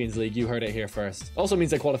the Champions League. You heard it here first. Also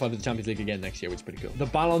means they qualify for the Champions League again next year, which is pretty cool. The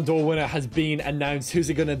Ballon d'Or winner has been announced. Who's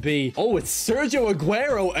it going to be? Oh, it's Sergio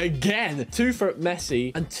Aguero again. 2 for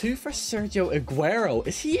Messi and 2 for Sergio Aguero.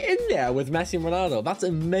 Is he in there with Messi and Ronaldo? That's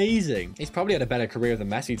amazing. He's probably had a better career than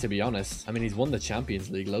Messi, to be honest. I mean, he's won the Champions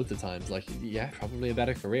League loads of times. Like, yeah, probably a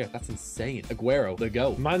better career. That's insane. Aguero, the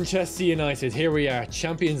GOAT. Manchester United, here we are.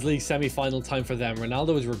 Champions League semi-final time for them.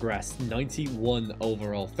 Ronaldo has regressed. 91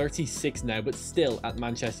 overall. 36 now, but still at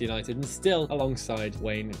Manchester United and still alongside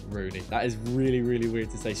Wayne Rooney. That is really, really weird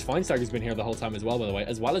to say. Schweinsteiger's been here the whole time as well, by the way,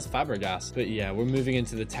 as well as Fabregas. But yeah, we're moving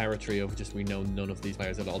into the territory of just we know none of these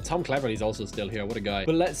players at all. Tom Cleverley's also still here. What a guy.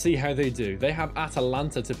 But let's see how they do. They have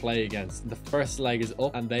Atalanta to play against. The first leg is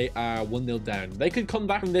up and they are 1-0 down. They could come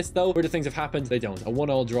back from this though. Weirder things have happened. They don't. A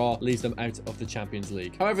 1-1 draw leaves them out of the Champions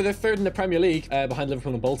League. However, they're third in the Premier League behind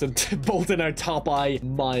Liverpool and Bolton. Bolton are top eye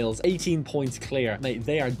miles. 18 points clear. Mate,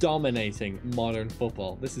 they are dominating modern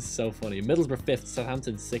football. This is so funny. Middlesbrough 5th,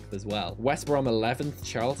 Southampton 6th as well. West Brom 11th,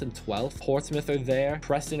 Charlton 12th. Portsmouth are there.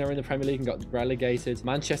 Preston are in the Premier League and got relegated.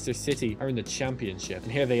 Manchester City are in the Championship.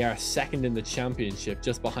 And here they are, second in the Championship,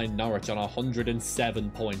 just behind Norwich on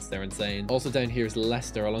 107 points. They're insane. Also down here is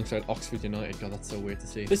Leicester alongside Oxford United. God, that's so weird to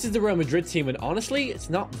see. This is the Real Madrid team, and honestly, it's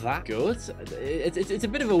not that good. It's a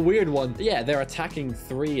bit of a weird one. Yeah, their attacking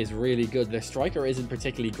three is really good. Their striker isn't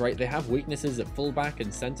particularly great. They have weaknesses at fullback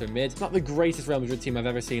and centre mid. Not the greatest Real Madrid team I've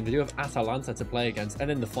ever seen. They do have Atalanta to play against.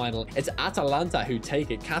 And in the final, it's Atalanta who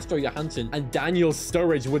take it. Castro Johansson and Daniel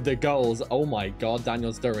Sturridge with the goals. Oh my God,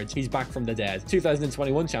 Daniel Sturridge. He's back from the dead.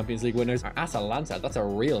 2021 Champions League winners are Atalanta. That's a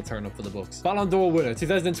real turn up for the books. Ballon d'Or winner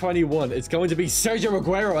 2021. It's going to be Sergio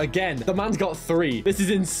Aguero again. The man's got 3. This is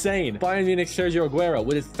insane. Bayern Munich Sergio Aguero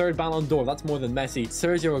with his 3rd Ballon d'Or. That's more than Messi.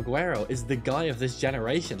 Sergio Aguero is the guy of this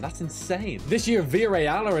generation. That's insane. This year,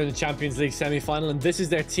 Villarreal are in the Champions League semi-final, and this is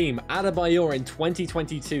their team. Adebayor in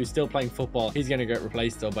 2022, still playing football. He's going to get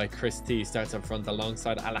replaced, though, by Chris T. Starts up front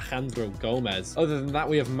alongside Alejandro Gomez. Other than that,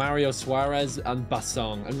 we have Mario Suarez and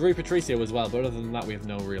Bassong, and Rui Patricio as well, but other than that, we have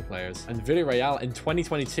no real players. And Villarreal in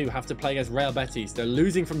 2022 have to play against Real Betis. They're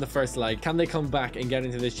losing from the first leg. Can they come back and get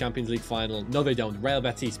into this Champions League final? No, they don't. Real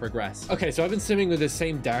Betis progress. Okay, so I've been simming with the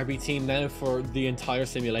same Derby team now for the entire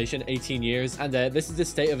simulation, 18 years, and this is the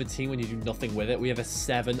state of a team when you do nothing with it. We have a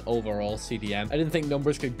 7 overall CDM. I didn't think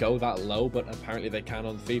numbers could go that low, but apparently they can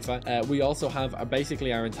on FIFA. We also have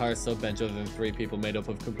basically our entire sub bench, other than 3 people, made up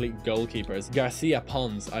of complete goalkeepers. Garcia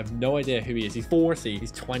Pons, I have no idea who he is. He's 40.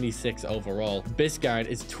 He's 26 overall. Biscard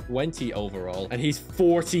is 20 overall, and he's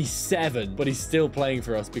 47, but he's still playing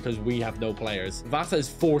for us because we have no players. Vata is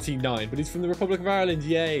 49, but he's from the Republic of Ireland.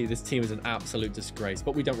 Yay! This team is an absolute disgrace,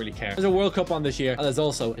 but we don't really care. There's a World Cup on this year, and there's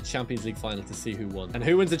also a Champions League final to see who won. And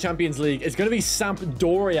who wins the Champions League? It's going to be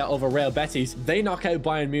Sampdoria over Real Betis. They knock out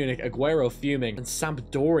Bayern Munich, Aguero fuming, and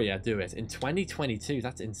Sampdoria do it in 2022.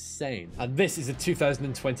 That's insane. And this is the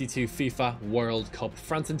 2022 FIFA World Cup.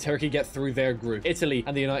 France and Turkey get through their group. Italy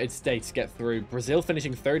and the United States get through. Brazil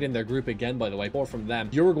finishing 3rd in their group again, by the way. 4 from them.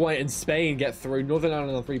 Uruguay and Spain get through. Northern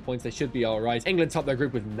Ireland on 3 points. They should be all right. England top their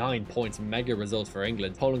group with 9 points. Mega result for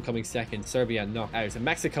England. Poland coming 2nd. Serbia knocked out. And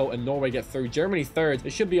Mexico and Norway get through. Germany 3rd.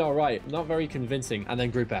 It should be all right. Not very convincing. And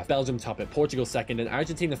then Group F. Belgium top it. Portugal 2nd. And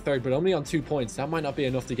Argentina 3rd, but only on 2 points. That might not be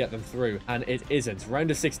enough to get them through. And it isn't.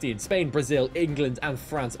 Round of 16. Spain, Brazil, England, and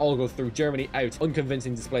France all go through. Germany out.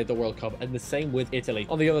 Unconvincing display at the World Cup. And the same with Italy.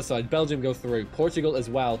 On the other side, Belgium go through. Portugal as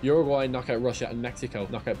well. Uruguay knock out Russia, and Mexico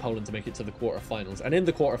knock out Poland to make it to the quarterfinals. And in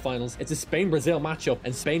the quarterfinals, it's a Spain-Brazil matchup,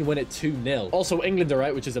 and Spain win it 2-0. Also, England are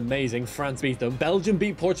out, which is amazing. France beat them. Belgium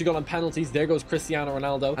beat Portugal on penalties. There goes Cristiano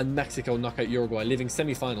Ronaldo. And Mexico knock out Uruguay, leaving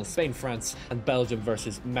semi-finals. Spain, France, and Belgium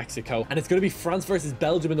versus Mexico. And it's going to be France versus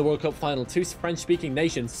Belgium in the World Cup final. 2 French-speaking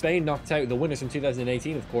nations. Spain knocked out the winners from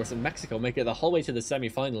 2018, of course, and Mexico make it the whole way to the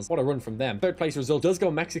semi-finals. What a run from them. 3rd place result does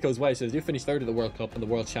go Mexico's way, so they do finish 3rd at the World Cup, and the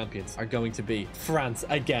world champions are going to be France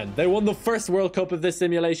again. They won the first World Cup of this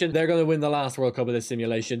simulation. They're going to win the last World Cup of this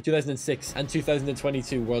simulation. 2006 and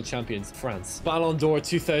 2022 world champions, France. Ballon d'Or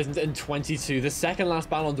 2022, the second last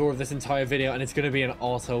Ballon d'Or of this entire video, and it's going to be an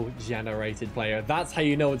auto-generated player. That's how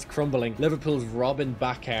you know it's crumbling. Liverpool's Robin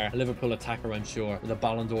Bakker, a Liverpool attacker, I'm sure, with a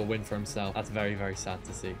Ballon d'Or win for himself. That's very, very sad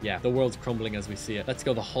to see. Yeah, the world's crumbling as we see it. Let's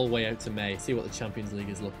go the whole way out to May, see what the Champions League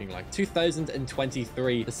is looking like.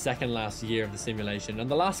 2023, the second last year of the simulation, and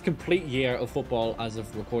the last complete year of football as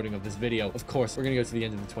of recording of this video. Of course, we're going to go to the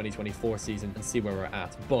end of the 2024 season and see where we're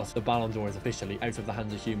at, but the Ballon d'Or is officially out of the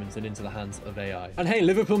hands of humans and into the hands of AI. And hey,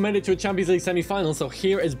 Liverpool made it to a Champions League semi-final, so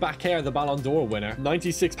here is Bakker, the Ballon d'Or winner.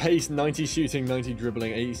 96 pace, 90 shooting, 90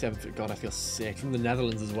 dribbling, 27th. God, I feel sick. From the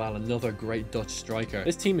Netherlands as well. Another great Dutch striker.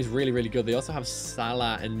 This team is really, really good. They also have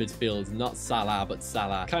Salah in midfield. Not Salah, but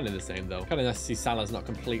Salah. Kind of the same, though. Kind of nice to see Salah's not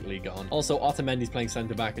completely gone. Also, Otamendi's playing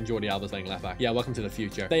centre-back and Jordi Alba's playing left-back. Yeah, welcome to the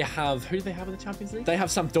future. They have... Who do they have in the Champions League? They have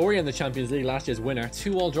Sampdoria in the Champions League, last year's winner.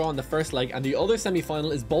 2-2 draw in the first leg, and the other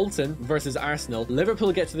semi-final is Bolton versus Arsenal.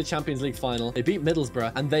 Liverpool get to the Champions League final. They beat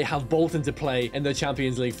Middlesbrough, and they have Bolton to play in the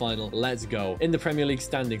Champions League final. Let's go. In the Premier League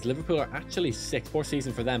standings, Liverpool are actually 6th. Poor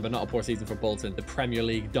season for them, but not a poor season for Bolton. The Premier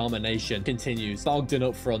League domination continues. Bogdan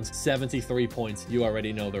up front, 73 points. You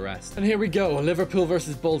already know the rest. And here we go. Liverpool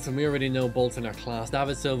versus Bolton. We already know Bolton are class.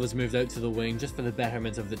 David Silva's moved out to the wing just for the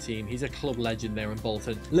betterment of the team. He's a club legend there in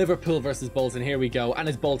Bolton. Liverpool versus Bolton. Here we go. And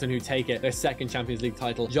it's Bolton who take it. Their second Champions League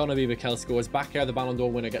title. John Obi Mikel scores. Bakker, the Ballon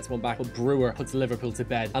d'Or winner, gets one back. But Brewer puts Liverpool to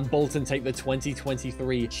bed. And Bolton take the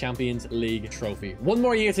 2023 Champions League trophy. One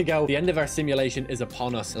more year to go. The end of our simulation is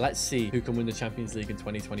upon us. Let's see who can win the Champions League in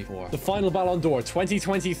 2024. The final Ballon d'Or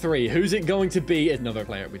 2023. Who's it going to be? Another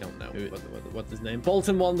player we don't know. What's his name?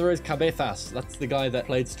 Bolton Wanderers Cabezas. That's the guy that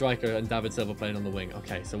played striker and David Silva played on the wing.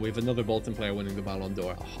 Okay, so we have another Bolton player winning the Ballon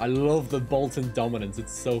d'Or. Oh, I love the Bolton dominance.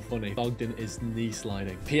 It's so funny. Bogdan is knee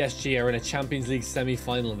sliding. PSG are in a Champions League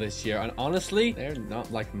semi-final this year, and honestly, they're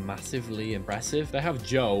not like massively impressive. They have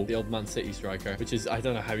Joe, the old Man City striker, which is, I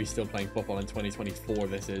don't know how he's still playing football in 2024.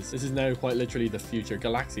 This is now quite literally the future.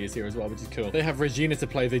 Galaxy is here as well, which is cool. They have Regina to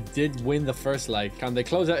play. They did win the first leg. Can they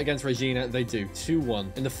close out against Regina? They do.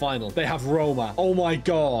 2-1 in the final. They have Roma. Oh my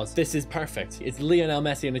god, this is perfect. It's Lionel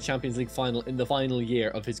Messi in the Champions League final in the final year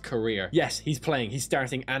of his career. Yes, he's playing, he's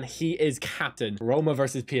starting, and he is captain. Roma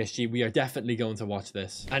versus PSG. We are definitely going to watch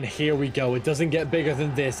this. And here we go. It doesn't get bigger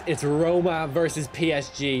than this. It's Roma versus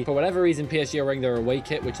PSG. For whatever reason, PSG are wearing their away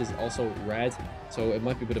kit, which is also red. So it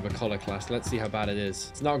might be a bit of a color clash. Let's see how bad it is.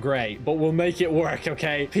 It's not great, but we'll make it work,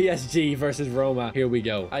 okay? PSG versus Roma. Here we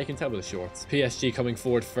go. I can tell with the shorts. PSG coming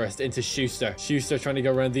forward first into Schuster. Schuster trying to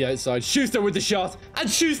go around the outside. Schuster with the shot, and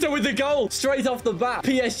Schuster with the goal. Straight off the bat.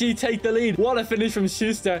 PSG take the lead. What a finish from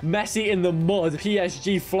Schuster. Messi in the mud.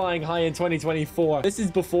 PSG flying high in 2024. This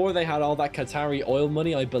is before they had all that Qatari oil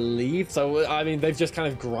money, I believe. So, I mean, they've just kind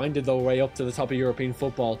of grinded their way up to the top of European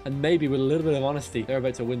football. And maybe with a little bit of honesty, they're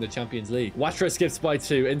about to win the Champions League. Watch skips by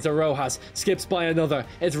 2 into Rojas, skips by another.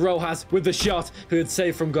 It's Rojas with the shot, who had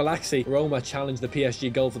saved from Galaxy. Roma challenged the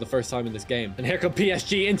PSG goal for the first time in this game. And here come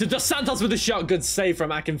PSG into Dos Santos with the shot. Good save from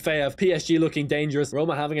Akinfeev. PSG looking dangerous.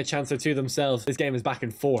 Roma having a chance or two themselves. This game is back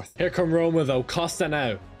and forth. Here come Roma though. Costa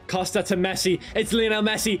now. Costa to Messi. It's Lionel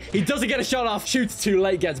Messi. He doesn't get a shot off. Shoots too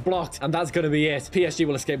late, gets blocked. And that's going to be it. PSG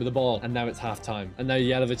will escape with the ball. And now it's halftime. And now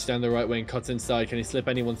Jelavic down the right wing. Cuts inside. Can he slip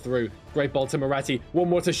anyone through? Great ball to Moratti. One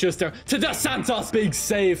more to Schuster. To Dos Santos. Big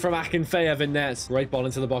save from Akinfeev in net. Great ball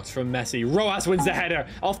into the box from Messi. Rojas wins the header.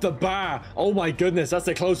 Off the bar. Oh my goodness. That's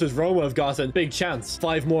the closest Roma have gotten. Big chance.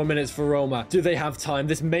 5 more minutes for Roma. Do they have time?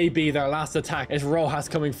 This may be their last attack. It's Rojas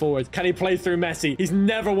coming forward. Can he play through Messi? He's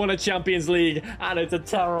never won a Champions League. And it's a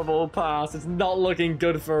terrible pass. It's not looking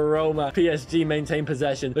good for Roma. PSG maintain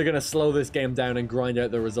possession. They're going to slow this game down and grind out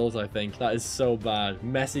the result, I think. That is so bad.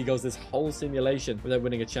 Messi goes this whole simulation without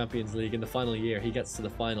winning a Champions League. In the final year, he gets to the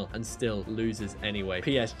final and still loses anyway.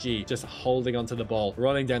 PSG just holding onto the ball,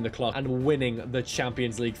 running down the clock and winning the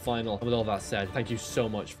Champions League final. And with all that said, thank you so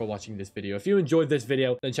much for watching this video. If you enjoyed this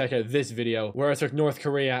video, then check out this video where I took North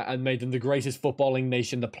Korea and made them the greatest footballing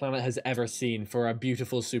nation the planet has ever seen for our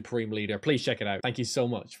beautiful supreme leader. Please check it out. Thank you so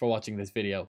much for watching this video.